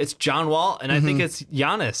James, it's John Wall, and I think it's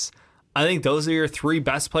Giannis. I think those are your 3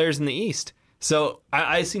 best players in the East. So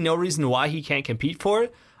I see no reason why he can't compete for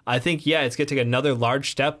it. I think, it's going to take another large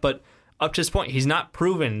step, but up to this point,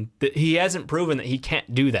 he hasn't proven that he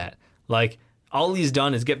can't do that. All he's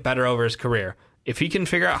done is get better over his career. If he can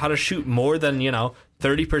figure out how to shoot more than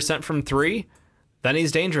 30% from 3, then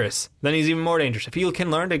he's dangerous. Then he's even more dangerous. If he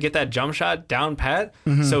can learn to get that jump shot down pat,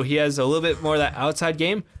 so he has a little bit more of that outside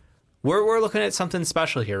game, we're looking at something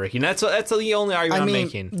special here, Ricky. And that's the only argument I'm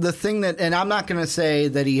making. The thing and I'm not going to say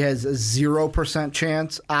that he has a 0%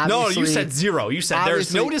 chance. Obviously, no, you said 0. You said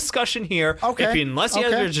there's no discussion here. Okay. Unless he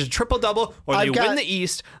has a triple-double or they win the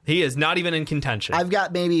East, he is not even in contention. I've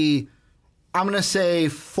got I'm going to say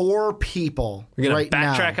 4 people right now. You're going to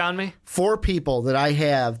backtrack on me? 4 people that I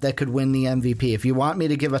have that could win the MVP. If you want me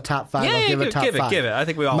to give a top 5, I'll give a top 5. Give it. I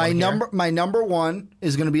think we all My number 1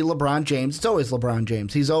 is going to be LeBron James. It's always LeBron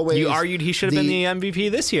James. He's always. You argued he should have been the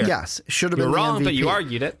MVP this year. Yes, should have been the MVP. You're wrong, but you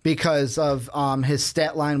argued it. Because of his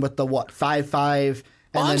stat line with the 5-5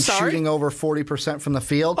 and then shooting over 40% from the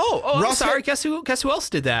field. I'm sorry. Guess who else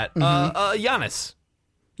did that? Giannis.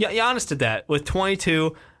 Yeah, Giannis did that with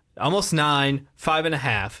 22. Almost 9,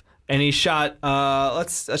 5.5, and he shot.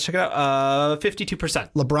 Let's check it out.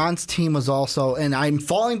 52%. LeBron's team was also, and I'm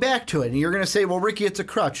falling back to it. And you're going to say, "Well, Ricky, it's a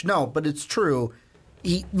crutch." No, but it's true.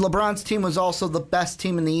 LeBron's team was also the best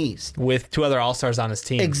team in the East with 2 other All-Stars on his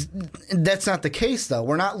team. That's not the case, though.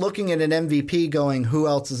 We're not looking at an MVP going, "Who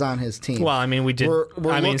else is on his team?" Well, I mean, we did.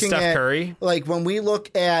 We're Steph Curry. When we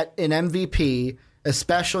look at an MVP.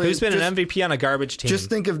 Especially, who's been an MVP on a garbage team? Just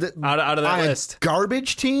think of out of that list.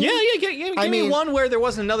 Garbage team? Yeah. Give me one where there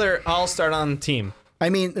was another All-Star on the team.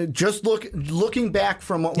 I mean, just looking back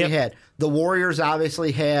from what we had, the Warriors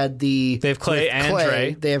obviously had they have Clay and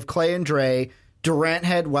Dre. They have Clay and Dre. Durant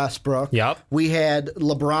had Westbrook. Yep. We had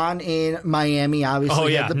LeBron in Miami.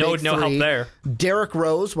 Obviously, had the big 3. No help there. Derrick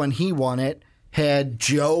Rose when he won it. Had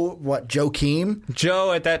Joakim?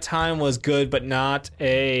 Joe at that time was good, but not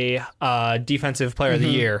a defensive player of the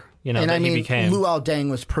year. He became. Luol Deng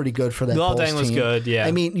was pretty good for that Bulls team. Luol Deng was good, yeah.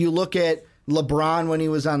 I mean, you look at LeBron when he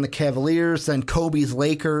was on the Cavaliers, then Kobe's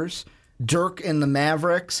Lakers, Dirk in the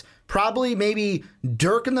Mavericks, probably maybe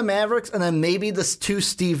Dirk in the Mavericks, and then maybe the 2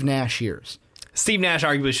 Steve Nash years. Steve Nash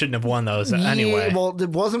arguably shouldn't have won those anyway. Yeah, well, it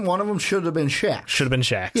wasn't one of them. Should have been Shaq. Should have been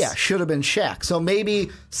Shaq. Yeah, should have been Shaq. So maybe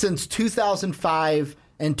since 2005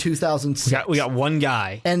 and 2006. We got one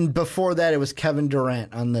guy. And before that, it was Kevin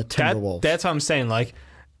Durant on the Timberwolves. That's what I'm saying.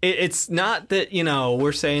 It's not that,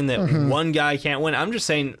 we're saying that one guy can't win. I'm just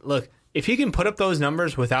saying, look, if he can put up those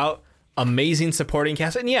numbers without amazing supporting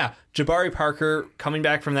cast, and Jabari Parker coming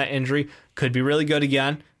back from that injury could be really good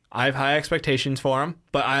again. I have high expectations for him,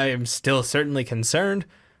 but I am still certainly concerned.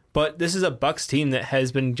 But this is a Bucks team that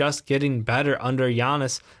has been just getting better under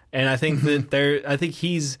Giannis, and I think I think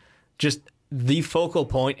he's just the focal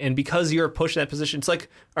point. And because you're pushing that position, it's like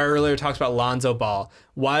our earlier talks about Lonzo Ball.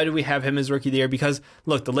 Why do we have him as Rookie of the Year? Because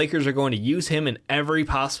look, the Lakers are going to use him in every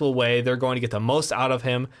possible way. They're going to get the most out of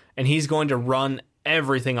him, and he's going to run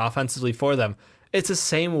everything offensively for them. It's the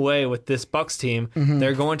same way with this Bucks team.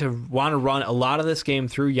 They're going to want to run a lot of this game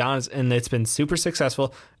through Giannis, and it's been super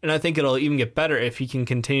successful. And I think it'll even get better if he can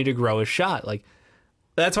continue to grow his shot. Like,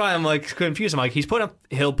 that's why I'm like confused. I'm like,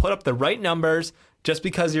 he'll put up the right numbers just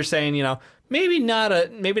because you're saying, you know, maybe not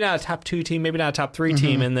a top 2 team, maybe not a top 3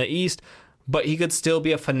 team in the East, but he could still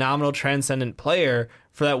be a phenomenal transcendent player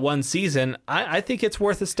for that one season. I think it's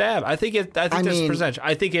worth a stab. I think there's a percentage.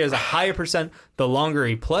 I think it is a higher percent the longer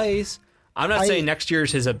he plays. I'm not saying next year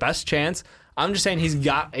is his best chance. I'm just saying he's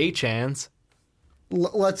got a chance.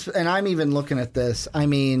 And I'm even looking at this. I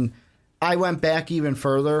mean, I went back even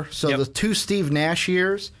further. So the 2 Steve Nash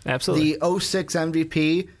years, absolutely, the 06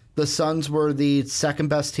 MVP, the Suns were the second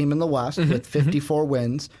best team in the West with 54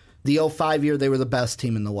 wins. The 05 year, they were the best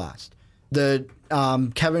team in the West. The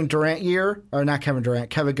Kevin Garnett year,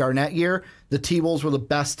 the T-Wolves were the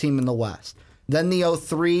best team in the West. Then the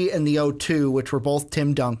 03 and the 02, which were both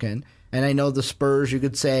Tim Duncan. And I know the Spurs, you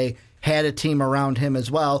could say, had a team around him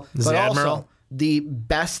as well. But also the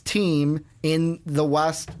best team in the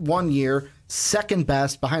West one year, second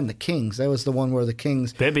best behind the Kings. That was the one where the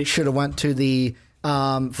Kings should have went to the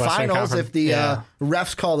finals if the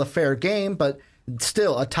refs called a fair game, but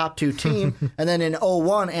still a top 2 team. And then in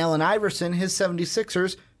 01, Allen Iverson, his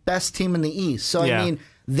 76ers, best team in the East. So, I mean,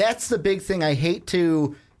 that's the big thing. I hate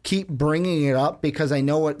to keep bringing it up because I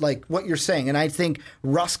know what you're saying, and I think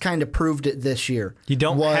Russ kind of proved it this year. You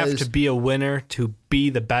don't have to be a winner to be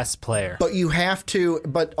the best player, but you have to.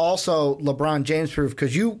 But also, LeBron James proved,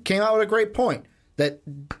 because you came out with a great point that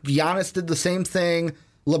Giannis did the same thing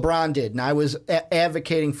LeBron did, and I was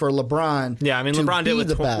advocating for LeBron. Yeah, I mean, LeBron did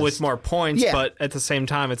with more points, but at the same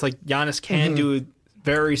time, it's like Giannis can do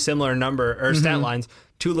very similar number or stat lines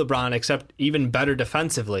to LeBron, except even better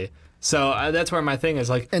defensively. So that's where my thing is,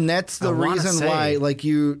 like, and that's the reason why, like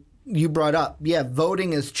you brought up,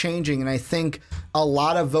 voting is changing, and I think a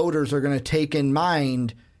lot of voters are going to take in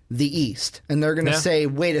mind the East, and they're going to say,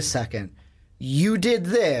 "Wait a second, you did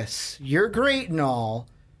this, you're great and all,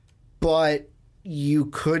 but you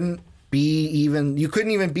couldn't even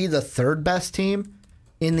be the third best team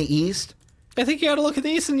in the East." I think you got to look at the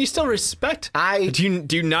East, and you still respect. Do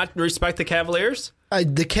you not respect the Cavaliers?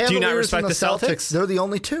 The Cavaliers, do you not respect and the Celtics? They're the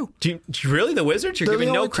only 2. Do you really? The Wizards? You're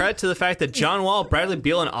giving no credit to the fact that John Wall, Bradley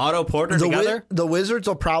Beal, and Otto Porter together? The Wizards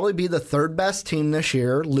will probably be the third best team this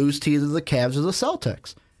year, lose to either the Cavs or the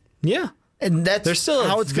Celtics. Yeah. And they're still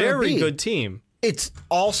how it's very good team. It's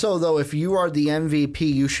also, though, if you are the MVP,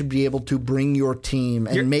 you should be able to bring your team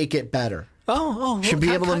and make it better. Should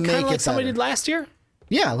be able to make it better. Somebody did last year?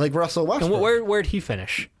 Yeah, like Russell Westbrook. And where'd he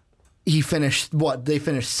finish? He finished, they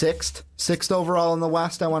finished sixth overall in the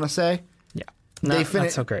West, I want to say. Yeah. Not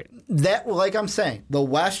so great. That, like I'm saying, the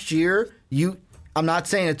West year, I'm not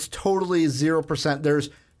saying it's totally 0%. There's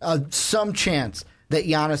some chance that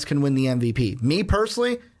Giannis can win the MVP. Me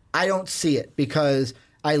personally, I don't see it, because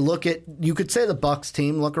I look at, you could say the Bucks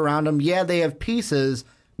team, look around them. Yeah, they have pieces,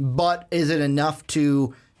 but is it enough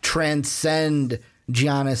to transcend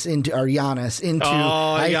Giannis into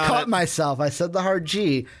I caught myself. I said the hard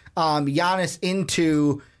G. Giannis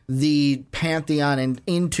into the pantheon and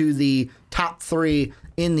into the top 3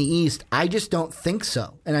 in the East? I just don't think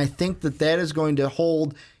so. And I think that is going to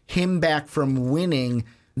hold him back from winning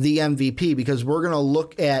the MVP, because we're going to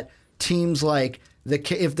look at teams like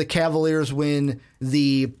if the Cavaliers win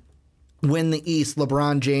the East,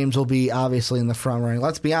 LeBron James will be obviously in the front running.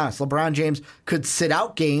 Let's be honest. LeBron James could sit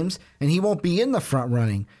out games and he won't be in the front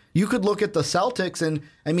running. You could look at the Celtics, and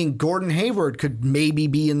I mean, Gordon Hayward could maybe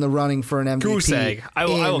be in the running for an MVP. Goose egg. I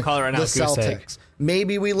will call it right now. The Celtics.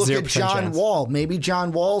 Maybe we look at John Wall. Maybe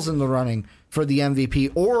John Wall's in the running for the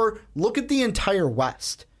MVP. Or look at the entire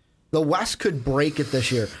West. The West could break it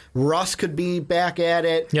this year. Russ could be back at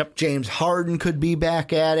it. Yep. James Harden could be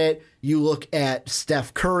back at it. You look at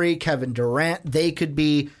Steph Curry, Kevin Durant. They could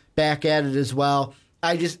be back at it as well.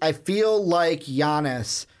 I feel like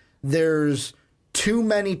Giannis, there's too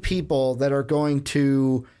many people that are going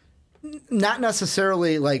to not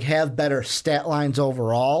necessarily like have better stat lines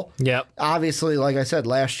overall. Yep. Obviously, like I said,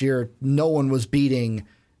 last year, no one was beating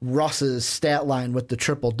Russ's stat line with the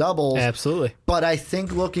triple doubles. Absolutely. But I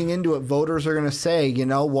think looking into it, voters are going to say, you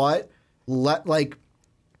know what?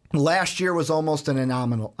 Last year was almost an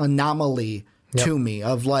anomaly to me,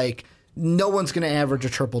 of like, no one's going to average a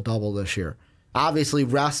triple double this year. Obviously,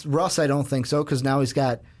 Russ, I don't think so, because now he's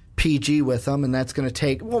got PG with him, and that's going to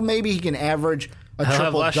take. Well, maybe he can average a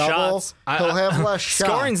triple double. He'll have less shots.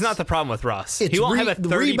 Scoring's not the problem with Russ. He won't have a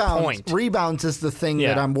 30 point. Rebounds is the thing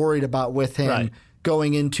that I'm worried about with him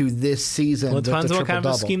going into this season. Well, it depends on what kind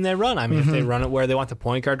of a scheme they run. I mean, if they run it where they want the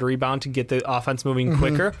point guard to rebound to get the offense moving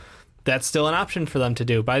quicker, that's still an option for them to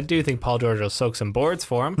do. But I do think Paul George will soak some boards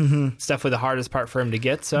for him. It's definitely the hardest part for him to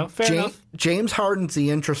get. So fair enough. James Harden's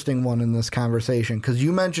the interesting one in this conversation, because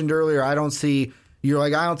you mentioned earlier, I don't see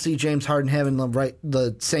James Harden having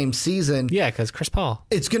the same season. Yeah, because Chris Paul.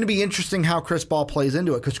 It's going to be interesting how Chris Paul plays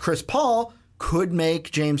into it, because Chris Paul could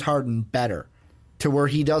make James Harden better to where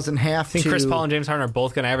he doesn't have to. Think Chris Paul and James Harden are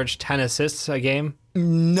both going to average 10 assists a game?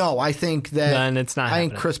 No, I think that. Then it's not happening. I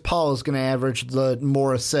think Chris Paul is going to average the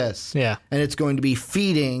more assists. Yeah. And it's going to be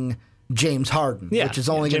feeding James Harden, which is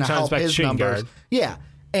only going to help his numbers. Guard. Yeah.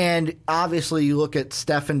 And obviously, you look at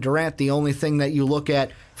Steph and Durant, the only thing that you look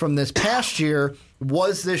at from this past year,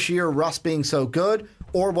 was this year Russ being so good,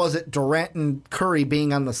 or was it Durant and Curry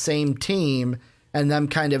being on the same team and them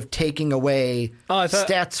kind of taking away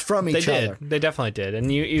stats from each other? They definitely did.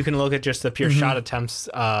 And you can look at just the pure shot attempts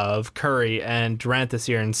of Curry and Durant this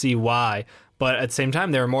year and see why. But at the same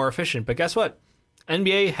time, they were more efficient. But guess what?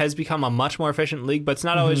 NBA has become a much more efficient league, but it's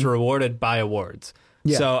not always rewarded by awards.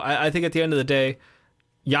 Yeah. So I think at the end of the day,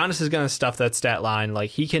 Giannis is going to stuff that stat line. Like,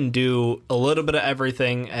 he can do a little bit of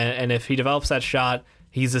everything, and if he develops that shot,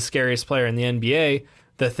 he's the scariest player in the NBA.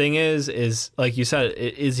 The thing is like you said,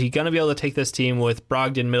 is he going to be able to take this team with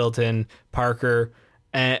Brogdon, Middleton, Parker,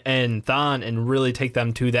 and Thon and really take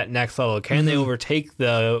them to that next level? Can they overtake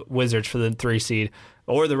the Wizards for the 3 seed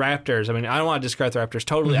or the Raptors? I mean, I don't want to discard the Raptors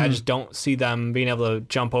totally. I just don't see them being able to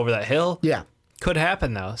jump over that hill. Yeah. Could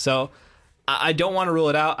happen, though. So I don't want to rule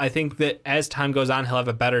it out. I think that as time goes on, he'll have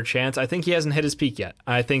a better chance. I think he hasn't hit his peak yet.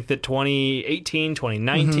 I think that 2018,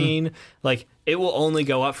 2019, like, it will only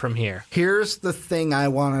go up from here. Here's the thing I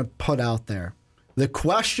want to put out there. The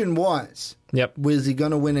question was he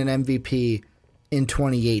going to win an MVP in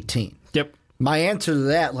 2018? Yep. My answer to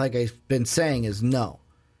that, like I've been saying, is no.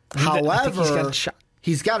 However,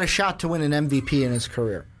 he's got a shot to win an MVP in his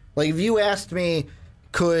career. Like, if you asked me,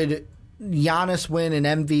 could Giannis win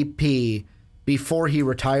an MVP before he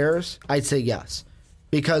retires, I'd say yes.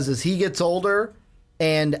 Because as he gets older,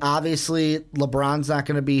 and obviously LeBron's not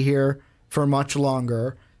going to be here for much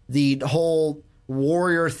longer, the whole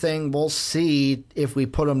Warrior thing, we'll see if we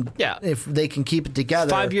put them, if they can keep it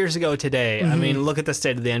together. 5 years ago today, I mean, look at the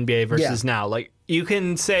state of the NBA versus now. Like, you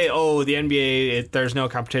can say, oh, the NBA, there's no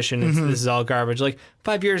competition, this is all garbage. Like,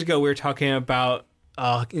 5 years ago, we were talking about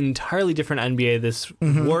an entirely different NBA. This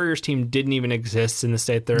Warriors team didn't even exist in the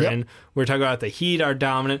state they're in. We're talking about the Heat are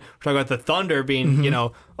dominant. We're talking about the Thunder being,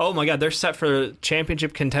 oh my God, they're set for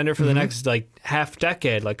championship contender for the next, like, half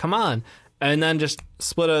decade. Like, come on. And then just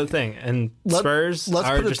split a thing. And Spurs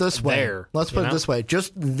are just there. Let's put it this way.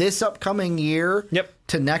 Just this upcoming year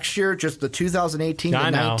to next year, just the 2018 to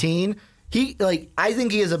 19, I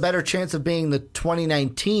think he has a better chance of being the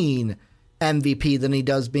 2019 MVP than he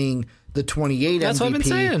does being the 28 That's MVP. What I've been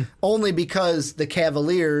saying. Only because the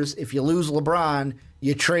Cavaliers, if you lose LeBron,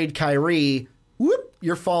 you trade Kyrie,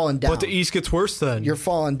 you're falling down. But the East gets worse then. You're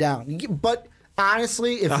falling down. But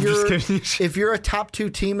honestly, if you're a top 2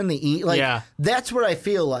 team in the East, that's what I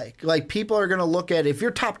feel like. Like, people are going to look at, if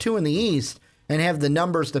you're top 2 in the East and have the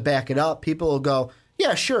numbers to back it up, people will go,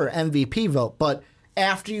 yeah, sure, MVP vote. But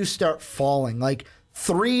after you start falling, like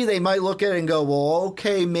 3, they might look at it and go, well,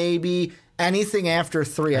 okay, maybe. Anything after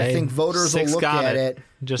 3, I think voters will look at it.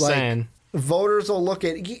 Just saying. Voters will look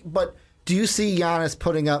at it. But do you see Giannis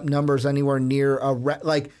putting up numbers anywhere near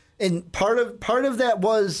and part of that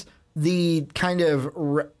was the kind of,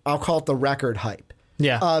 I'll call it the record hype.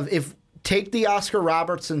 Yeah. Of take the Oscar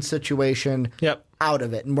Robertson situation out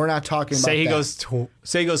of it, and we're not talking about say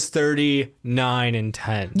he goes 39 and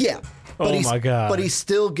 10. Yeah. Oh my God. But he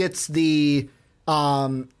still gets the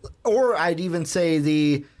or I'd even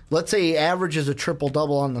say let's say he averages a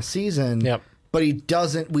triple-double on the season, but he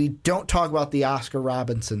doesn't. We don't talk about the Oscar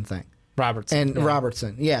Robertson thing. Robertson,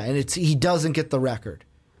 and he doesn't get the record.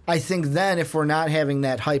 I think then if we're not having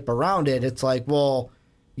that hype around it, it's like, well,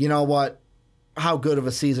 you know what? How good of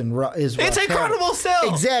a season is Russ? It's incredible still.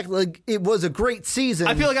 Exactly. Like, it was a great season.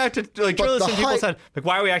 I feel like I have to drill this in people's head. Like,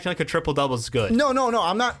 why are we acting like a triple-double is good? No.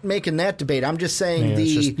 I'm not making that debate. I'm just saying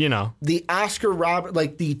the Oscar Robert,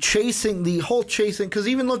 like the whole chasing, because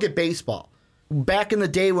even look at baseball. Back in the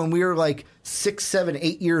day when we were like 6, 7,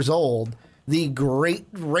 8 years old, the great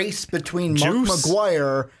race between Mark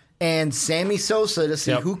McGwire and Sammy Sosa to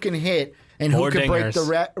see who can hit and who can break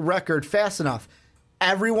the record fast enough.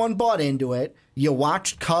 everyone bought into it. You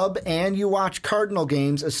watched Cub and you watched Cardinal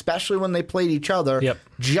games, especially when they played each other,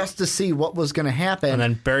 just to see what was going to happen. And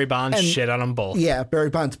then Barry Bonds shit on them both. Yeah, Barry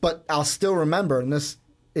Bonds. But I'll still remember, and this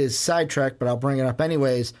is sidetracked, but I'll bring it up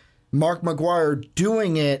anyways, Mark McGwire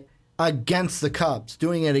doing it against the Cubs,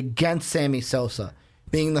 doing it against Sammy Sosa,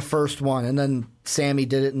 being the first one. And then Sammy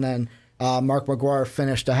did it, and then Mark McGwire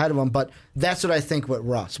finished ahead of him. But that's what I think with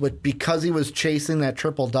Russ. Because he was chasing that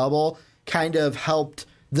triple-double, kind of helped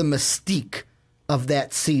the mystique of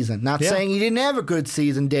that season. Not saying he didn't have a good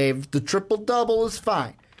season, Dave. The triple-double is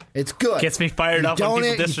fine. It's good. Gets me fired up when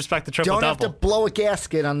people disrespect the triple-double. Don't have to blow a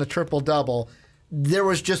gasket on the triple-double. There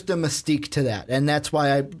was just a mystique to that, and that's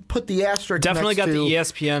why I put the asterisk Definitely next got to, the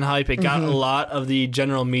ESPN hype. It got a lot of the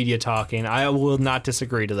general media talking. I will not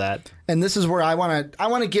disagree to that. And this is where I want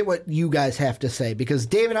to get what you guys have to say, because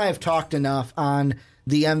Dave and I have talked enough on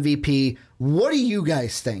the MVP. What do you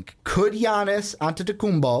guys think? Could Giannis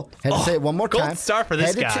Antetokounmpo, had to say it one more time. Gold star for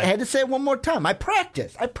this guy. Had to say it one more time. I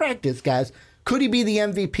practice, guys. Could he be the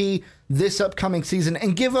MVP this upcoming season?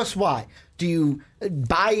 And give us why. Do you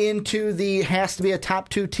buy into the has to be a top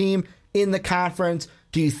 2 team in the conference?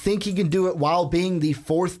 Do you think he can do it while being the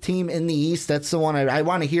 4th team in the East? That's the one I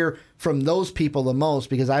want to hear from those people the most,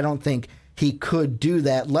 because I don't think he could do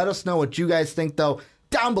that. Let us know what you guys think, though,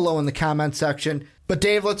 down below in the comment section. But,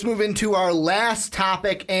 Dave, let's move into our last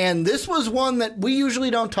topic, and this was one that we usually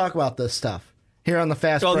don't talk about this stuff here on the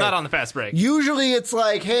Fast Break. Well, not on the Fast Break. Usually it's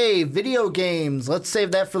like, hey, video games, let's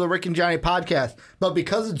save that for the Rick and Johnny podcast. But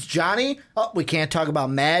because it's Johnny, we can't talk about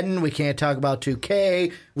Madden, we can't talk about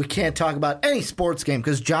 2K, we can't talk about any sports game,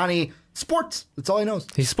 because Johnny, sports, that's all he knows.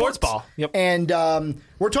 He's sports ball. Yep. And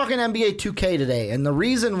we're talking NBA 2K today, and the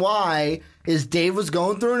reason why is Dave was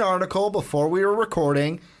going through an article before we were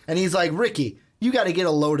recording, and he's like, Ricky, you got to get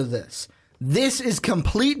a load of this. This is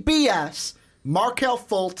complete BS. Markelle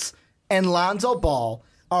Fultz and Lonzo Ball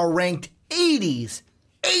are ranked 80s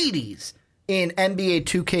in NBA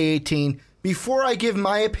 2K18. Before I give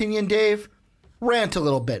my opinion, Dave, rant a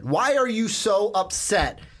little bit. Why are you so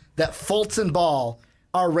upset that Fultz and Ball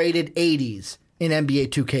are rated 80s in NBA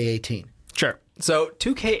 2K18? Sure. So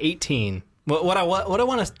 2K18, what I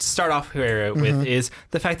want to start off here with is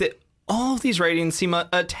the fact that all of these ratings seem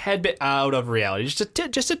a tad bit out of reality, just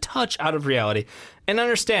a touch out of reality. And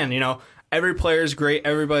understand, every player is great.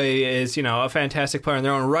 Everybody is, a fantastic player in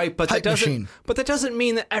their own right. But that doesn't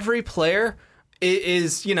mean that every player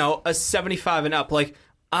is, a 75 and up. Like,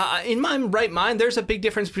 in my right mind, there's a big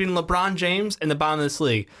difference between LeBron James and the bottom of this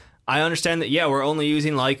league. I understand that, we're only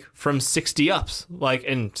using, from 60 ups.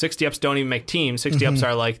 And 60 ups don't even make teams. 60 ups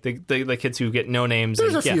are, the kids who get no names.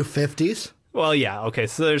 There's a few 50s. Well, yeah, okay,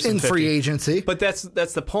 so there's some in 50. free agency, but that's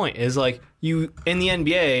the point. Is you in the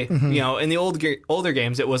NBA, in the older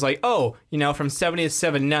games, it was from 70 to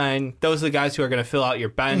 79, those are the guys who are going to fill out your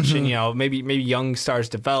bench, and maybe young stars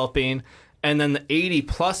developing, and then the 80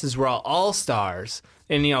 pluses were all stars,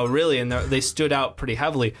 and really, and they stood out pretty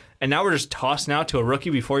heavily. And now we're just tossing out to a rookie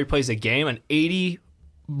before he plays a game, an 80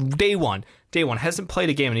 day one hasn't played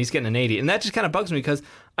a game, and he's getting an 80, and that just kind of bugs me because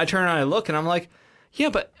I turn around and I look, and I'm like. Yeah,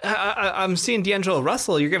 but I'm seeing D'Angelo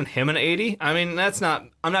Russell. You're giving him an 80? I mean,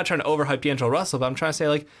 I'm not trying to overhype D'Angelo Russell, but I'm trying to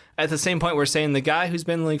say, at the same point, we're saying the guy who's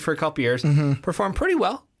been in the league for a couple years performed pretty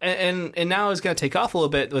well, and now is going to take off a little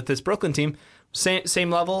bit with this Brooklyn team. Same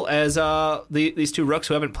level as these 2 rooks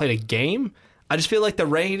who haven't played a game. I just feel like the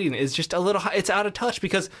rating is just a little high. It's out of touch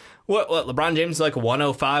because what LeBron James is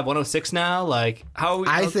 105, 106 now. How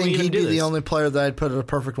I think he'd be the only player that I'd put at a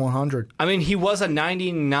perfect 100. I mean, he was a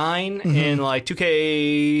 99 in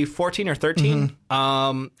 2K14 or 13,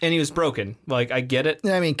 and he was broken. I get it.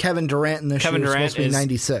 I mean, Kevin Durant in this year is supposed to be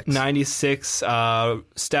 96. 96.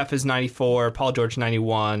 Steph is 94. Paul George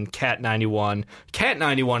 91. Cat 91. Cat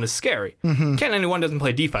 91 is scary. Cat 91 doesn't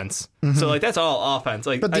play defense, so that's all offense.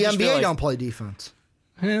 But the NBA don't play defense.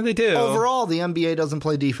 Yeah, they do. Overall, the NBA doesn't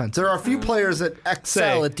play defense. There are a few players that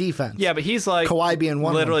excel at defense. Yeah, but he's Kawhi being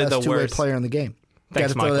one literally of the best two-way worst player in the game. Got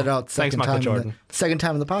to throw that out. Second time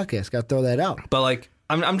in the podcast. Got to throw that out. But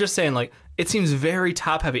I'm just saying, it seems very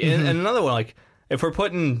top heavy. And another one, if we're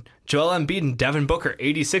putting Joel Embiid and Devin Booker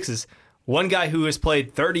 86s, one guy who has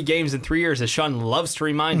played 30 games in 3 years, as Sean loves to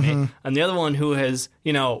remind me, and the other one who has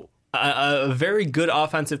a very good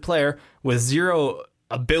offensive player with zero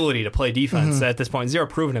ability to play defense at this point, zero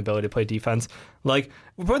proven ability to play defense. We're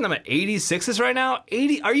putting them at 86s right now.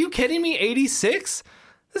 80? Are you kidding me? 86?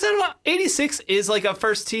 86 is a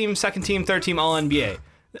first team, second team, third team All NBA.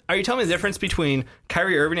 Are you telling me the difference between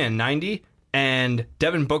Kyrie Irving at 90 and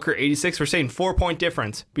Devin Booker 86? We're saying 4-point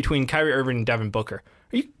difference between Kyrie Irving and Devin Booker.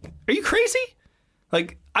 Are you crazy?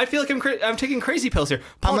 Like, I feel like I'm taking crazy pills here.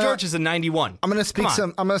 Paul George is a 91. I'm going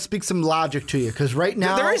to speak some logic to you, because right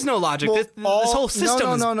now there is no logic. This whole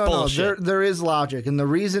system is bullshit. No. There is logic, and the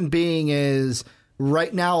reason being is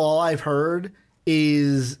right now all I've heard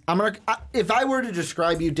is if I were to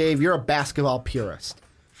describe you, Dave, you're a basketball purist,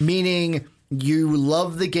 meaning you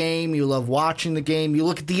love the game, you love watching the game, you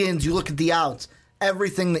look at the ins, you look at the outs.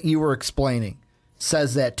 Everything that you were explaining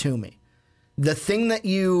says that to me. The thing that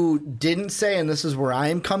you didn't say, and this is where I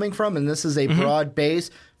am coming from, and this is a broad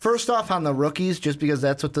base, first off on the rookies, just because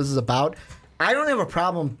that's what this is about, I don't have a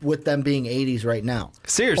problem with them being 80s right now.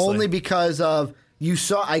 Seriously. Only because of,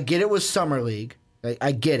 I get it was Summer League.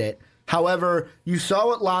 I get it. However, you saw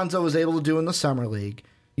what Lonzo was able to do in the Summer League.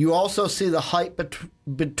 You also see the hype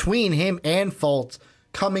between him and Fultz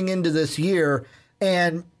coming into this year,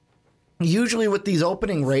 and usually with these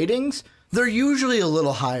opening ratings, they're usually a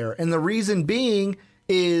little higher. And the reason being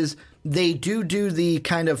is they do the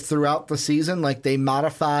kind of throughout the season, like they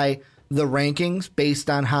modify the rankings based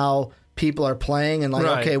on how people are playing and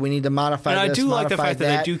okay, we need to modify this, and I do like the fact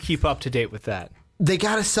that they do keep up to date with that. They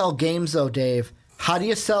got to sell games though, Dave. How do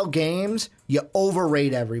you sell games? You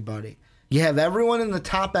overrate everybody. You have everyone in the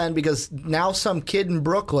top end because now some kid in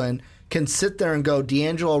Brooklyn can sit there and go,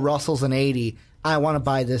 D'Angelo Russell's an 80. I want to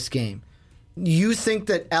buy this game. You think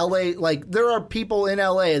that LA, like there are people in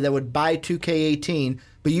LA that would buy 2K18,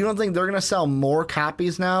 but you don't think they're going to sell more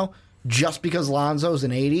copies now just because Lonzo's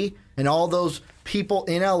an 80? And all those people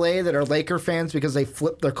in LA that are Laker fans because they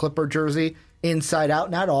flipped their Clipper jersey inside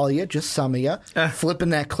out, not all of you, just some of you, flipping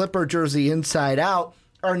that Clipper jersey inside out,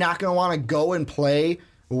 are not going to want to go and play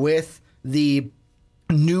with the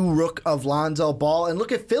new rook of Lonzo Ball. And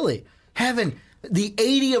look at Philly having the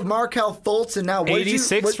 80 of Markelle Fultz, and now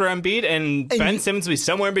 86 for Embiid, and Ben Simmons will be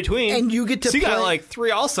somewhere in between. And you get to so you got like 3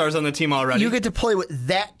 All-Stars on the team already. You get to play with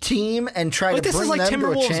that team and try to bring them to a championship.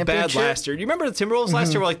 This is like Timberwolves bad last year. Do you remember the Timberwolves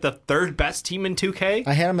last year were like the 3rd best team in 2K?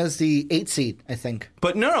 I had them as the 8th seed, I think.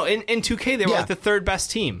 But no, in 2K they were like the 3rd best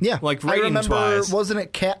team. Yeah, like I remember, ratings-wise. wasn't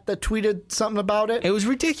it Kat that tweeted something about it? It was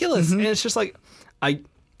ridiculous, and it's just like, I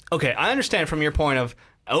understand from your point of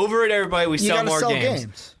over it, everybody, we sell more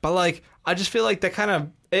games. But like, I just feel like that kind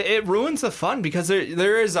of it ruins the fun because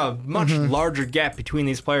there is a much larger gap between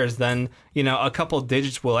these players than a couple of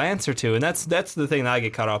digits will answer to, and that's the thing that I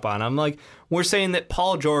get caught up on. I'm like, we're saying that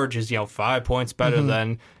Paul George is 5 points better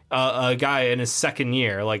than a guy in his second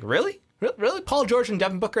year. Like, really, Paul George and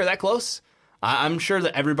Devin Booker are that close? I'm sure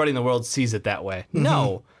that everybody in the world sees it that way.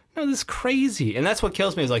 No, this is crazy, and that's what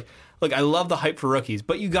kills me. Is like, look, I love the hype for rookies,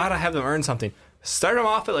 but you gotta have them earn something. Start them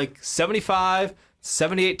off at like 75,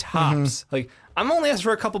 78 tops. Like, I'm only asking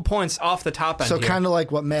for a couple points off the top end. So kind of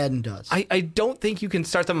like what Madden does. I don't think you can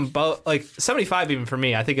start them about like 75 even for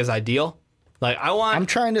me. I think is ideal. Like I'm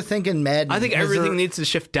trying to think in Madden. I think everything needs to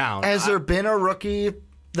shift down. Has there been a rookie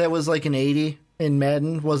that was like an 80 in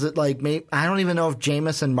Madden? Was it like maybe I don't even know if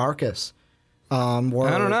Jameis and Marcus were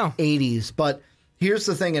I don't know 80s. But here's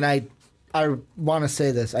the thing, and I want to say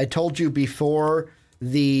this. I told you before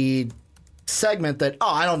the segment that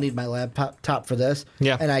I don't need my laptop for this,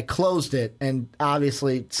 and I closed it, and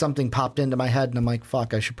obviously something popped into my head, and I'm like,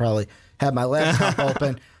 fuck, I should probably have my laptop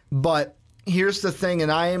open. But here's the thing,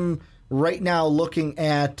 and I'm right now looking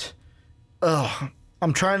at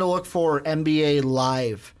I'm trying to look for NBA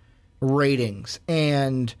Live ratings,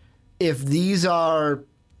 and if these are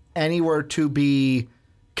anywhere to be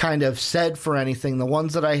kind of said for anything, the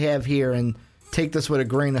ones that I have here, and take this with a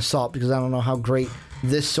grain of salt because I don't know how great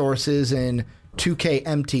this source is in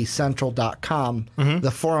 2KMTCentral.com, the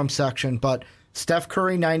forum section, but Steph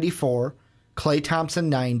Curry 94, Klay Thompson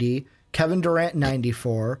 90, Kevin Durant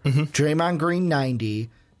 94, Draymond Green 90,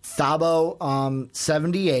 Thabo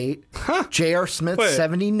 78, J.R. Smith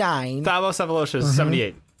 79. Thabo Sefolosha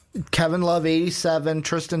 78. Kevin Love 87,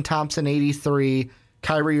 Tristan Thompson 83,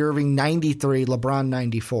 Kyrie Irving 93, LeBron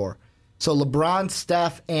 94. So LeBron,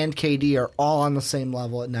 Steph, and KD are all on the same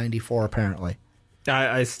level at 94 apparently.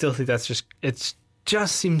 I still think it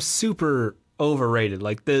just seems super overrated.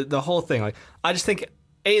 Like the whole thing. Like I just think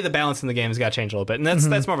the balance in the game has got to change a little bit, and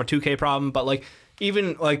that's more of a 2K problem. But like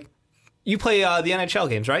even like you play the NHL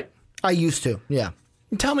games, right? I used to, yeah.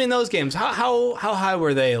 Tell me in those games how high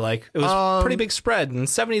were they? Like it was a pretty big spread, and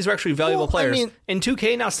 70s were actually valuable players. I mean, in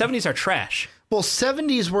 2K now 70s are trash. Well,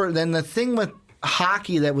 70s were. Then the thing with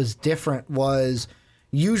hockey that was different was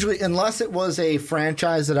usually, unless it was a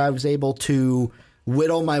franchise that I was able to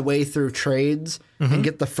whittle my way through trades and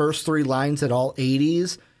get the first 3 lines at all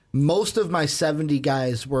 80s, most of my 70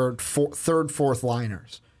 guys were third, fourth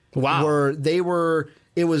liners. Wow.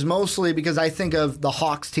 It was mostly because I think of the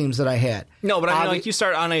Hawks teams that I had. No, but I mean, like you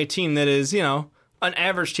start on a team that is, an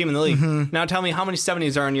average team in the league. Now tell me how many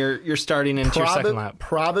 70s are in your starting into your second lineup?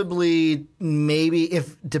 Probably, maybe,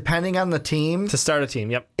 if depending on the team. To start a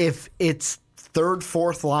team, yep. If it's third,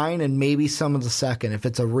 fourth line, and maybe some of the second, if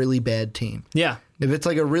it's a really bad team. Yeah. If it's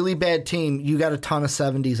like a really bad team, you got a ton of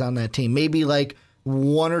 70s on that team. Maybe like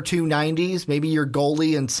 1 or 2 90s. Maybe your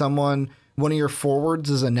goalie and one of your forwards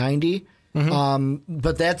is a 90.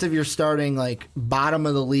 But that's if you're starting like bottom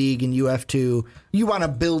of the league and you want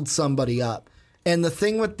to build somebody up. And the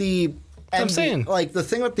thing with the the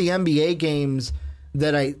thing with the NBA games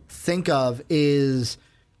that I think of is,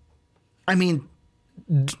 I mean,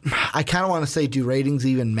 I kind of want to say, do ratings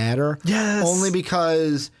even matter? Yes. Only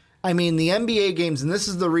because, I mean, the NBA games, and this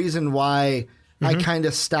is the reason why I kind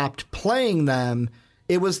of stopped playing them,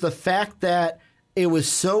 it was the fact that it was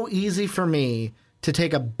so easy for me to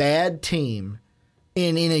take a bad team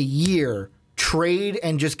and in a year trade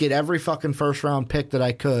and just get every fucking first round pick that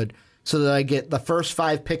I could so that I get the first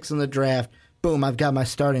 5 picks in the draft. Boom, I've got my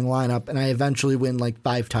starting lineup, and I eventually win like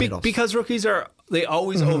 5 titles. Because rookies they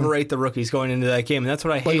always overrate the rookies going into that game, and that's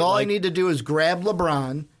what I hate. Like, all I need to do is grab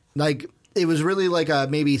LeBron. Like, it was really like a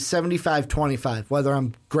maybe 75-25, whether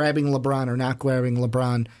I'm grabbing LeBron or not grabbing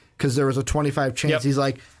LeBron, because there was a 25 chance. He's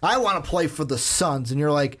like, I want to play for the Suns. And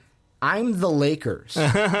you're like, I'm the Lakers.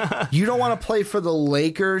 You don't want to play for the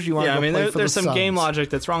Lakers. You want to play for the Suns. There's some game logic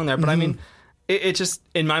that's wrong there. But I mean, it just,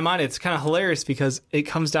 in my mind, it's kind of hilarious because it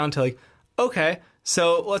comes down to like, okay,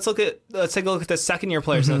 so let's take a look at the second-year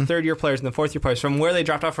players and the third-year players and the fourth-year players from where they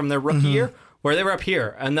dropped off from their rookie year, where they were up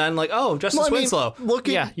here, and then like, oh, Justice Winslow,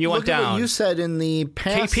 you went down. What you said in the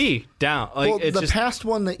past. KP down. Like, past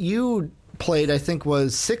one that you played, I think,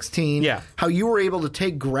 was 16. Yeah. How you were able to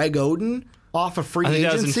take Greg Oden off of free agency,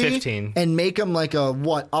 that was in 15, and make him like a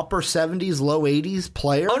upper 70s, low 80s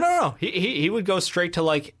player. Oh no, he would go straight to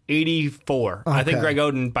like 84. Okay. I think Greg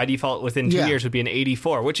Oden by default within 2 years would be an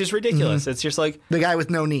 84, which is ridiculous. It's just like the guy with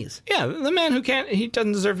no knees. Yeah, the man he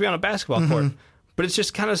doesn't deserve to be on a basketball court. But it's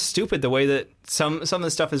just kind of stupid the way that some of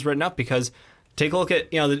the stuff is written up, because take a look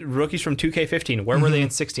at the rookies from 2K15. Where were they in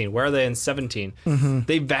 16? Where are they in 17?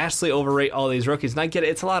 They vastly overrate all these rookies. And I get it.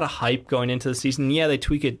 It's a lot of hype going into the season. Yeah, they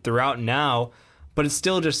tweak it throughout now, but it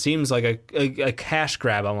still just seems like a cash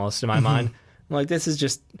grab almost in my mind. I'm like, this is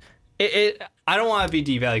just... I don't want to be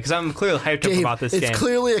devalued because I'm clearly hyped up about this game. It's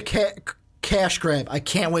clearly a cash grab. I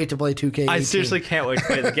can't wait to play 2K18. I seriously can't wait to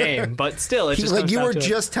play the game, but still, it just like you were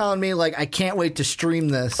just telling me, like, I can't wait to stream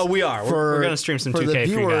this. Oh, we are. We're going to stream some 2K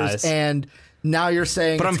for you guys. And now you're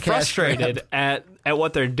saying, but I'm frustrated at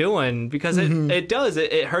what they're doing because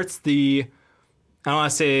it hurts the, I don't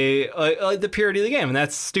want to say the purity of the game, and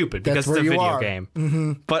that's stupid because it's a video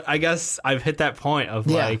game. But I guess I've hit that point of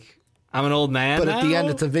like, I'm an old man. But at the end,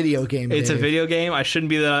 it's a video game. It's a video game. I shouldn't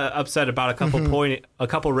be that upset about a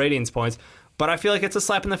couple ratings points, but I feel like it's a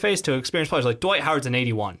slap in the face to experienced players. Like Dwight Howard's an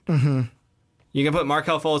 81. You can put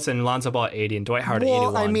Markelle Fultz and Lonzo Ball at 80, and Dwight Howard at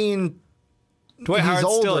 81. I mean, Dwight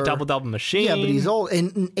Howard's still a double-double machine. Yeah, but he's old.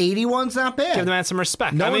 And 81's not bad. Give the man some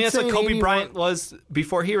respect. I mean, that's what Kobe Bryant was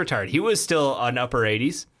before he retired. He was still an upper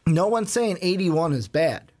 80s. No one's saying 81 is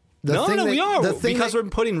bad. We are. Because we're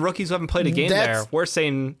putting rookies who haven't played a game there, we're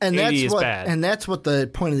saying 80 is bad. And that's what the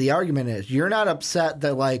point of the argument is. You're not upset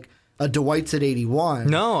that, like, a Dwight's at 81.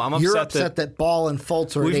 No, I'm upset. You're upset that Ball and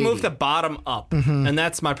Fultz are at 80. We've moved the bottom up, and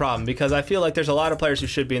that's my problem, because I feel like there's a lot of players who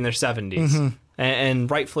should be in their 70s,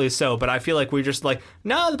 and rightfully so, but I feel like we're just like,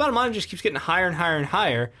 no, the bottom line just keeps getting higher and higher and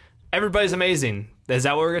higher. Everybody's amazing. Is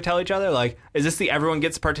that what we're going to tell each other? Like, is this the everyone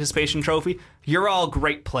gets participation trophy? You're all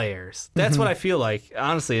great players. That's what I feel like.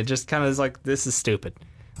 Honestly, it just kind of is like, this is stupid.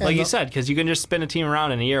 Like you said, because you can just spin a team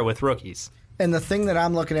around in a year with rookies. And the thing that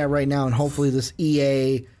I'm looking at right now, and hopefully this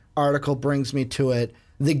EA article brings me to it,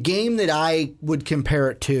 the game that I would compare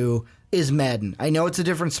it to is Madden. I know it's a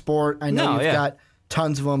different sport. I know you've got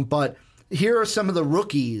tons of them, but here are some of the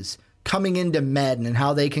rookies coming into Madden and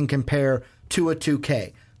how they can compare to a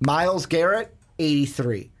 2K. Myles Garrett,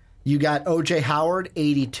 83. You got O.J. Howard,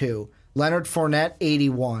 82. Leonard Fournette,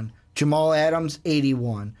 81. Jamal Adams,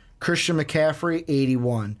 81. Christian McCaffrey,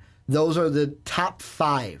 81. Those are the top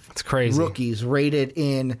 5 That's crazy. Rookies rated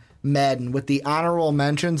in Madden. With the honorable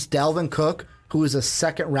mentions, Dalvin Cook, who is a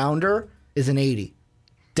second rounder, is an 80.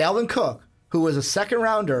 Dalvin Cook, who is a second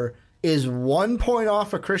rounder, is 1 point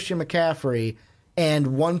off of Christian McCaffrey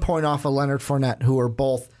and 1 point off of Leonard Fournette, who are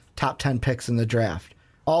both top 10 picks in the draft.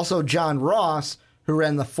 Also, John Ross, who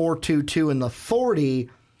ran the 4.22 and the 40,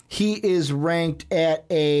 he is ranked at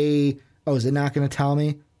a... Oh, is it not going to tell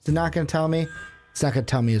me? Is it not going to tell me? It's not going to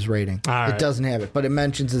tell me his rating. All right. It doesn't have it, but it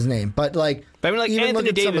mentions his name. But like, I mean, like even Anthony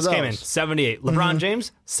look at some of Davis came in those. 78. LeBron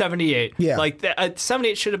James 78. Yeah. Like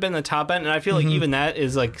 78 should have been the top end, and I feel like even that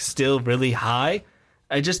is like still really high.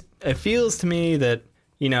 It feels to me that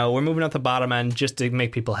we're moving up the bottom end just to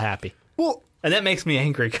make people happy. Well, and that makes me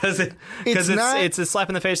angry because it's a slap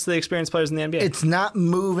in the face to the experienced players in the NBA. It's not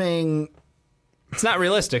moving. It's not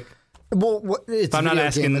realistic. Well, it's I'm not video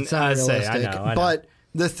asking. game. It's not realistic. I know. But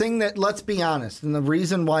the thing that, let's be honest, and the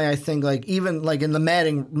reason why I think like even like in the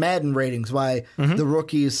Madden ratings, why the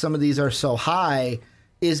rookies, some of these are so high,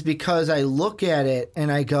 is because I look at it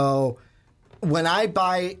and I go, when I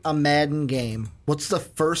buy a Madden game, what's the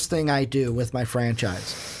first thing I do with my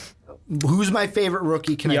franchise? Who's my favorite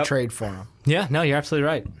rookie? Can I trade for him? Yeah, no, you're absolutely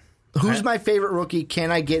right. Who's my favorite rookie?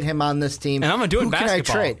 Can I get him on this team? And I'm gonna do it in Who can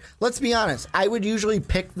basketball. I trade? Let's be honest. I would usually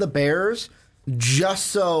pick the Bears just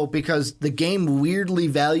so because the game weirdly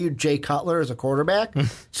valued Jay Cutler as a quarterback.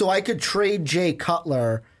 So I could trade Jay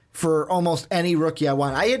Cutler for almost any rookie I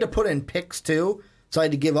want. I had to put in picks too, so I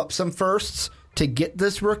had to give up some firsts to get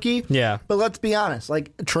this rookie. Yeah. But let's be honest.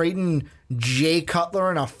 Like trading Jay Cutler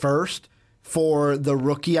in a first for the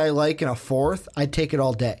rookie I like in a fourth, I'd take it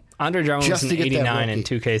all day. Andre Drummond was an 89 in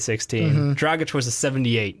 2K16. Dragic was a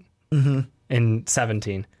 78 in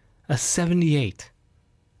 17. A 78.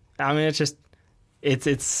 I mean,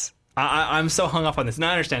 I'm so hung up on this. And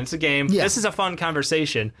I understand it's a game. Yeah. This is a fun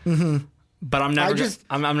conversation. But I'm never.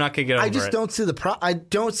 I'm not gonna get over it. I just don't see the I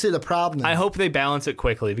don't see the problem. I hope they balance it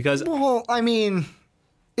quickly because. Well, I mean,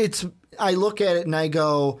 I look at it and I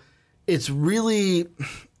go, it's really.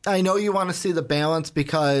 I know you want to see the balance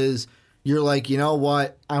because you're like, you know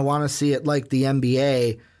what? I want to see it like the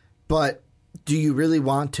NBA, but do you really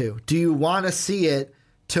want to? Do you want to see it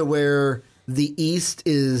to where the East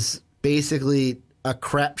is basically a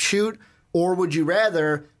crapshoot, or would you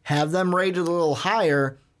rather have them rated a little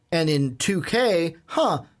higher? And in 2K,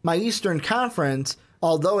 my Eastern Conference,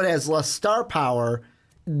 although it has less star power,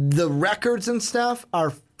 the records and stuff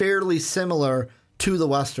are fairly similar to the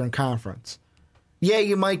Western Conference. Yeah,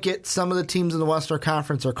 you might get some of the teams in the Western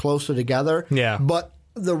Conference are closer together. Yeah. But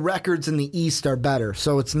the records in the East are better.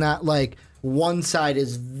 So it's not like one side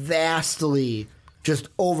is vastly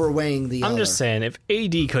just overweighing the other. I'm just saying, if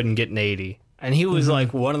AD couldn't get an 80, and he was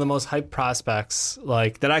like one of the most hyped prospects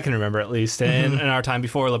like that I can remember at least in our time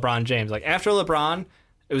before LeBron James. Like after LeBron,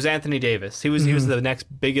 it was Anthony Davis. He was the next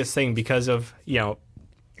biggest thing because of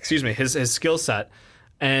his skill set,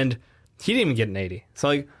 and he didn't even get an 80. So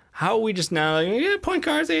like. How are we just now like, point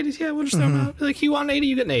guards, 80s, we'll just throw them out. Like, you want an 80,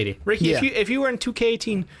 you get an 80. Ricky, if you were in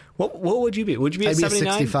 2K18, what would you be? Would you be a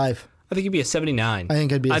 79? I'd be a 65. I think you'd be a 79. I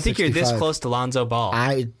think I'd be a 65. I think you're this close to Lonzo Ball.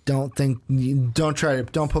 I don't think...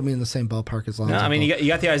 Don't put me in the same ballpark as Lonzo No, I mean, Ball. you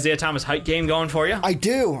got the Isaiah Thomas height game going for you? I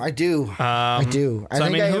do. I do. I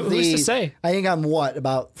Who's to say? I think I'm,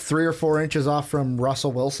 about 3 or 4 inches off from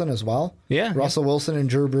Russell Wilson as well? Yeah. Russell Wilson and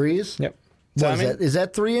Drew Brees? Yep. Is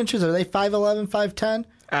that 3 inches? Are they 5'11", 5'10"?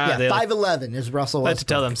 5'11" is Russell Wilson. Like to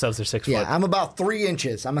tell themselves they're 6 foot. Yeah, I'm about 3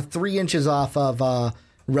 inches. I'm 3 inches off of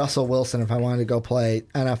Russell Wilson if I wanted to go play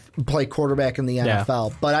quarterback in the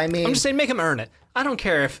NFL. But I mean, I'm just saying, make him earn it. I don't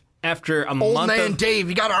care if after a month. Old man Dave,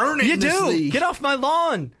 you got to earn it. You in this do. league. Get off my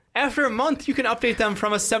lawn. After a month, you can update them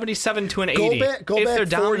from a 77 to an 80 if they're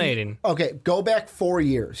dominating. Okay, go back 4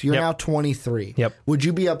 years. You're now 23. Yep. Would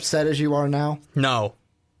you be upset as you are now? No.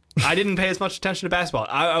 I didn't pay as much attention to basketball.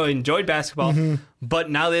 I enjoyed basketball, but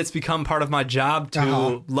now that it's become part of my job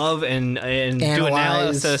to love and do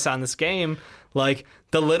analysis on this game, like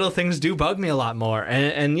the little things do bug me a lot more.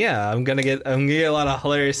 And yeah, I'm gonna get a lot of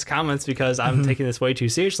hilarious comments because I'm taking this way too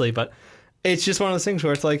seriously. But it's just one of those things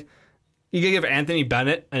where it's like you could give Anthony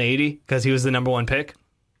Bennett an 80 because he was the number 1 pick.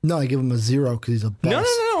 No, I give him a 0 because he's a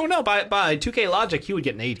bust. No. By 2K logic, he would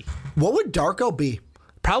get an 80. What would Darko be?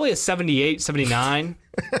 Probably a 78, 79.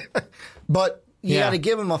 But you got to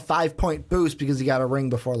give him a 5-point boost because he got a ring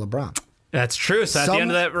before LeBron. That's true. So at the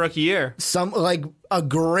end of that rookie year. Like a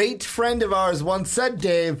great friend of ours once said,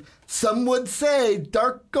 Dave, some would say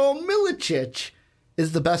Darko Milicic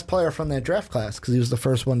is the best player from that draft class because he was the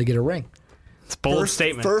first one to get a ring. It's a bold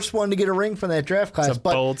statement. First one to get a ring from that draft class. It's a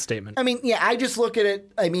bold statement. I mean, I just look at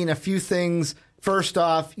it. I mean, a few things. First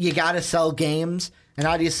off, you got to sell games. And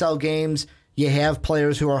how do you sell games? You have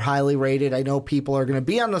players who are highly rated. I know people are going to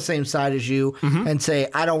be on the same side as you and say,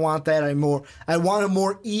 I don't want that anymore. I want a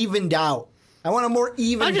more evened out. I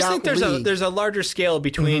just think there's a larger scale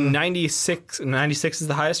between 96 is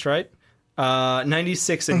the highest, right?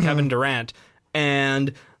 96 and Kevin Durant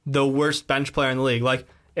and the worst bench player in the league. Like,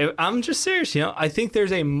 I'm just serious, I think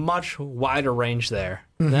there's a much wider range there.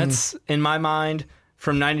 That's, in my mind,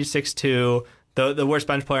 from 96 to The worst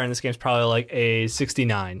bench player in this game is probably like a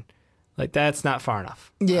 69. Like, that's not far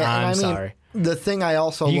enough. Yeah, I'm sorry. The thing I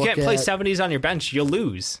also you can't play 70s on your bench. You'll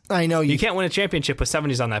lose. I know you can't win a championship with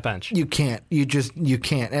 70s on that bench. You can't. You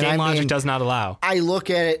can't. And Game logic does not allow. I look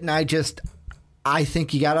at it and I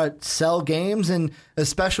think you gotta sell games, and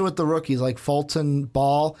especially with the rookies like Fultz and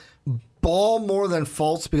Ball more than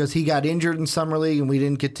Fultz because he got injured in summer league and we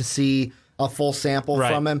didn't get to see a full sample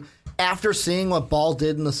from him. After seeing what Ball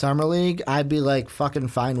did in the summer league, I'd be like fucking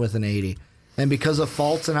fine with an 80. And because of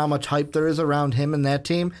Fultz and how much hype there is around him and that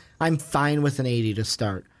team, I'm fine with an 80 to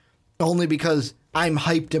start. Only because I'm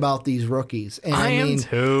hyped about these rookies. And I am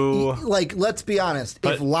too. Like, let's be honest.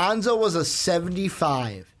 If Lonzo was a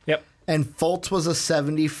 75 and Fultz was a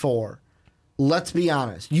 74, let's be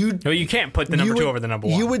honest. You can't put the number 2 over the number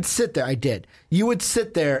 1. You would sit there. I did. You would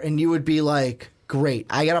sit there and you would be like, great.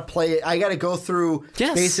 I got to play it. I got to go through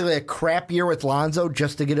basically a crap year with Lonzo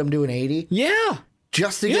just to get him to an 80. Yeah.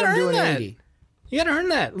 Just to get him to an 80. You got to earn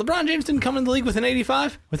that. LeBron James didn't come in the league with an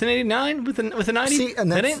 85, with an 89, with a 90. See,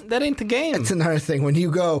 and that ain't the game. That's another thing. When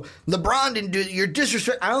you go, LeBron didn't do it, you're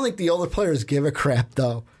disrespect. I don't think the older players give a crap,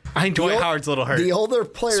 though. I think Dwight Howard's a little hurt. The older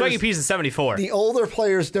players. Swaggy P's is 74. The older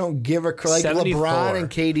players don't give a crap. Like 74. LeBron and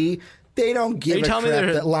KD, they don't give a crap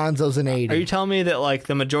that Lonzo's an 80. Are you telling me that like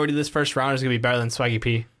the majority of this first round is going to be better than Swaggy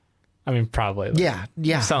P? I mean, probably. Yeah.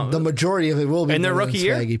 The majority of it will be in their rookie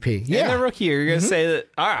year. Swaggy P. Yeah. In their rookie year, you're going to say that,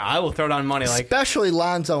 all right, I will throw down money. Like, especially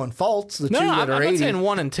Lonzo and Fultz, the two that are 80. I'm not saying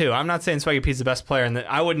 1 and 2. I'm not saying Swaggy P's the best player.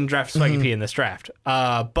 I wouldn't draft Swaggy P in this draft.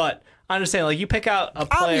 But I'm just saying, like, you pick out a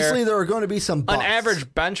player. Obviously, there are going to be some busts. An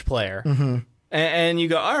average bench player. And you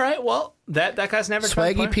go, all right, well, that guy's an average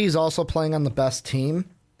bench player. Swaggy P's also playing on the best team.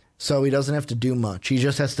 So he doesn't have to do much. He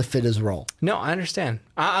just has to fit his role. No, I understand.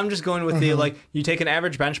 I'm just going with the, like, you take an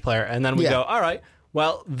average bench player, and then we go, all right,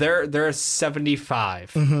 well, they're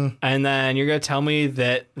 75. And then you're going to tell me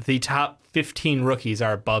that the top 15 rookies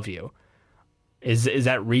are above you. Is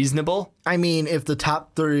that reasonable? I mean, if the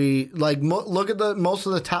top 3, like, look at most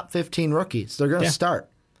of the top 15 rookies. They're going to start.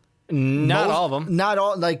 Not all of them. Not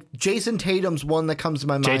all. Like, Jason Tatum's one that comes to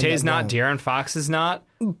my mind. JT's not. De'Aaron Fox is not.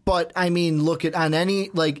 But, I mean, look at on any,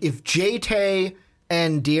 like, if JT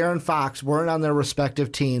and De'Aaron Fox weren't on their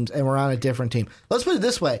respective teams and were on a different team. Let's put it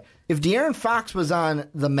this way. If De'Aaron Fox was on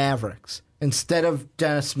the Mavericks instead of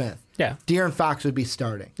Dennis Smith, De'Aaron Fox would be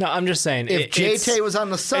starting. No, I'm just saying. If JT was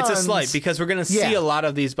on the Suns. It's a slight because we're going to see a lot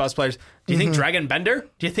of these bus players. Do you think Dragon Bender?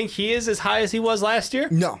 Do you think he is as high as he was last year?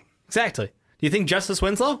 No. Exactly. Do you think Justice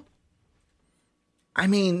Winslow? I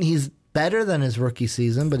mean, he's better than his rookie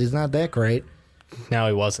season, but he's not that great. No,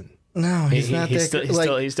 he wasn't. No, he's not that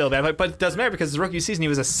good. He's still bad. But it doesn't matter because his rookie season, he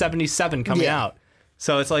was a 77 coming out.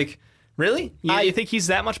 So it's like, really? You think he's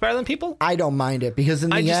that much better than people? I don't mind it because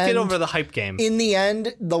in the end... I just get over the hype game. In the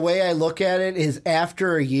end, the way I look at it is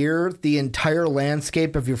after a year, the entire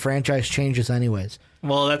landscape of your franchise changes anyways.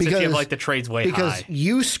 Well, that's if you have like the trades way high. Because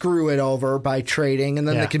you screw it over by trading, and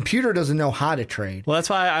then the computer doesn't know how to trade. Well, that's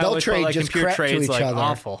why I always put like computer trades like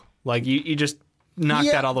awful. Like you just knock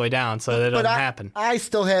that all the way down so that it doesn't happen. I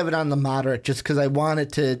still have it on the moderate just because I want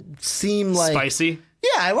it to seem like spicy.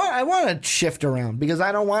 Yeah, I want to shift around because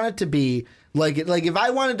I don't want it to be like if I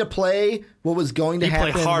wanted to play what was going to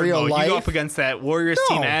happen in real life. You go up against that Warriors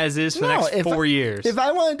team as is for the next 4 years. If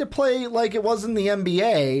I wanted to play like it was in the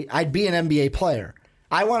NBA, I'd be an NBA player.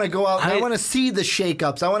 I want to go out and I want to see the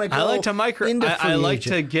shakeups. I want to go into free I like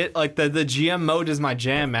agent. to get like the GM mode is my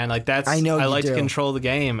jam, man. Like that's I like to control the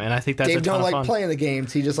game, and I think that's Dave a ton don't of like fun. playing the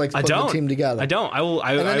games. He just likes putting the team together. I don't. I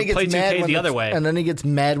play 2K the other way. And then he gets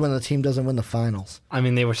mad when the team doesn't win the finals. I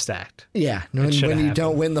mean, they were stacked. Yeah, when you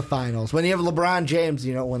don't win the finals. When you have LeBron James,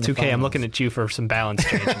 you don't win the 2K, finals. I'm looking at you for some balance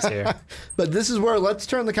changes here. But this is where let's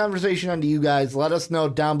turn the conversation on to you guys. Let us know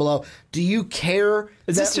down below. Do you care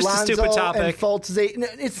is this just Lonzo a stupid topic? And Fultz is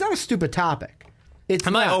it's not a stupid topic.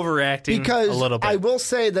 Am I overreacting because a little bit? I will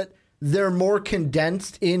say that they're more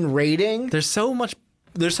condensed in rating. They're so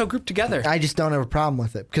grouped together. I just don't have a problem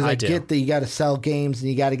with it because I get that you got to sell games and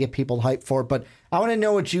you got to get people hyped for it. But I want to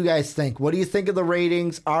know what you guys think. What do you think of the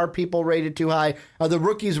ratings? Are people rated too high? Are the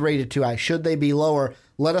rookies rated too high? Should they be lower?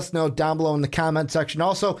 Let us know down below in the comment section.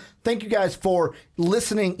 Also, thank you guys for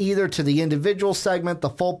listening either to the individual segment,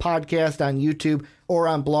 the full podcast on YouTube, or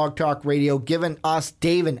on Blog Talk Radio, giving us,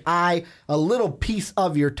 Dave and I, a little piece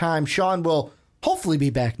of your time. Sean will hopefully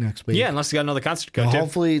be back next week. Yeah, unless you got another concert to go to.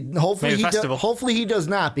 Hopefully he does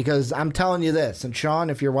not, because I'm telling you this, and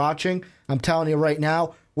Sean, if you're watching, I'm telling you right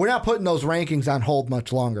now, we're not putting those rankings on hold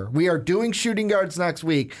much longer. We are doing shooting guards next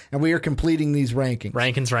week, and we are completing these rankings.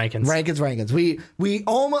 Rankings. We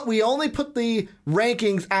only put the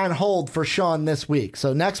rankings on hold for Sean this week.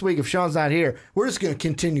 So next week, if Sean's not here, we're just going to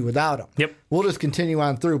continue without him. Yep. We'll just continue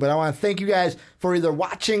on through. But I want to thank you guys for either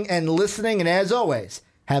watching and listening. And as always,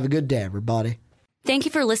 have a good day, everybody. Thank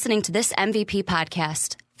you for listening to this MVP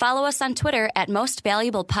podcast. Follow us on Twitter at Most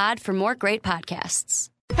Valuable Pod for more great podcasts.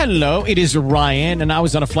 Hello, it is Ryan, and I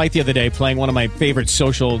was on a flight the other day playing one of my favorite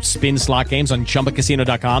social spin slot games on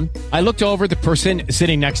ChumbaCasino.com. I looked over at the person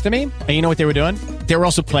sitting next to me, and you know what they were doing? They were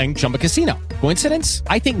also playing Chumba Casino. Coincidence?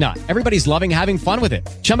 I think not. Everybody's loving having fun with it.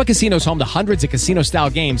 Chumba Casino is home to hundreds of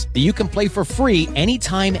casino-style games that you can play for free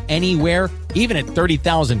anytime, anywhere, even at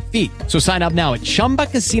 30,000 feet. So sign up now at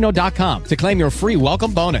ChumbaCasino.com to claim your free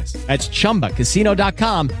welcome bonus. That's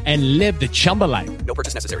ChumbaCasino.com and live the Chumba life. No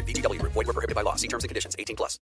purchase necessary. VGW. Void where prohibited by law. See terms and conditions. 18+.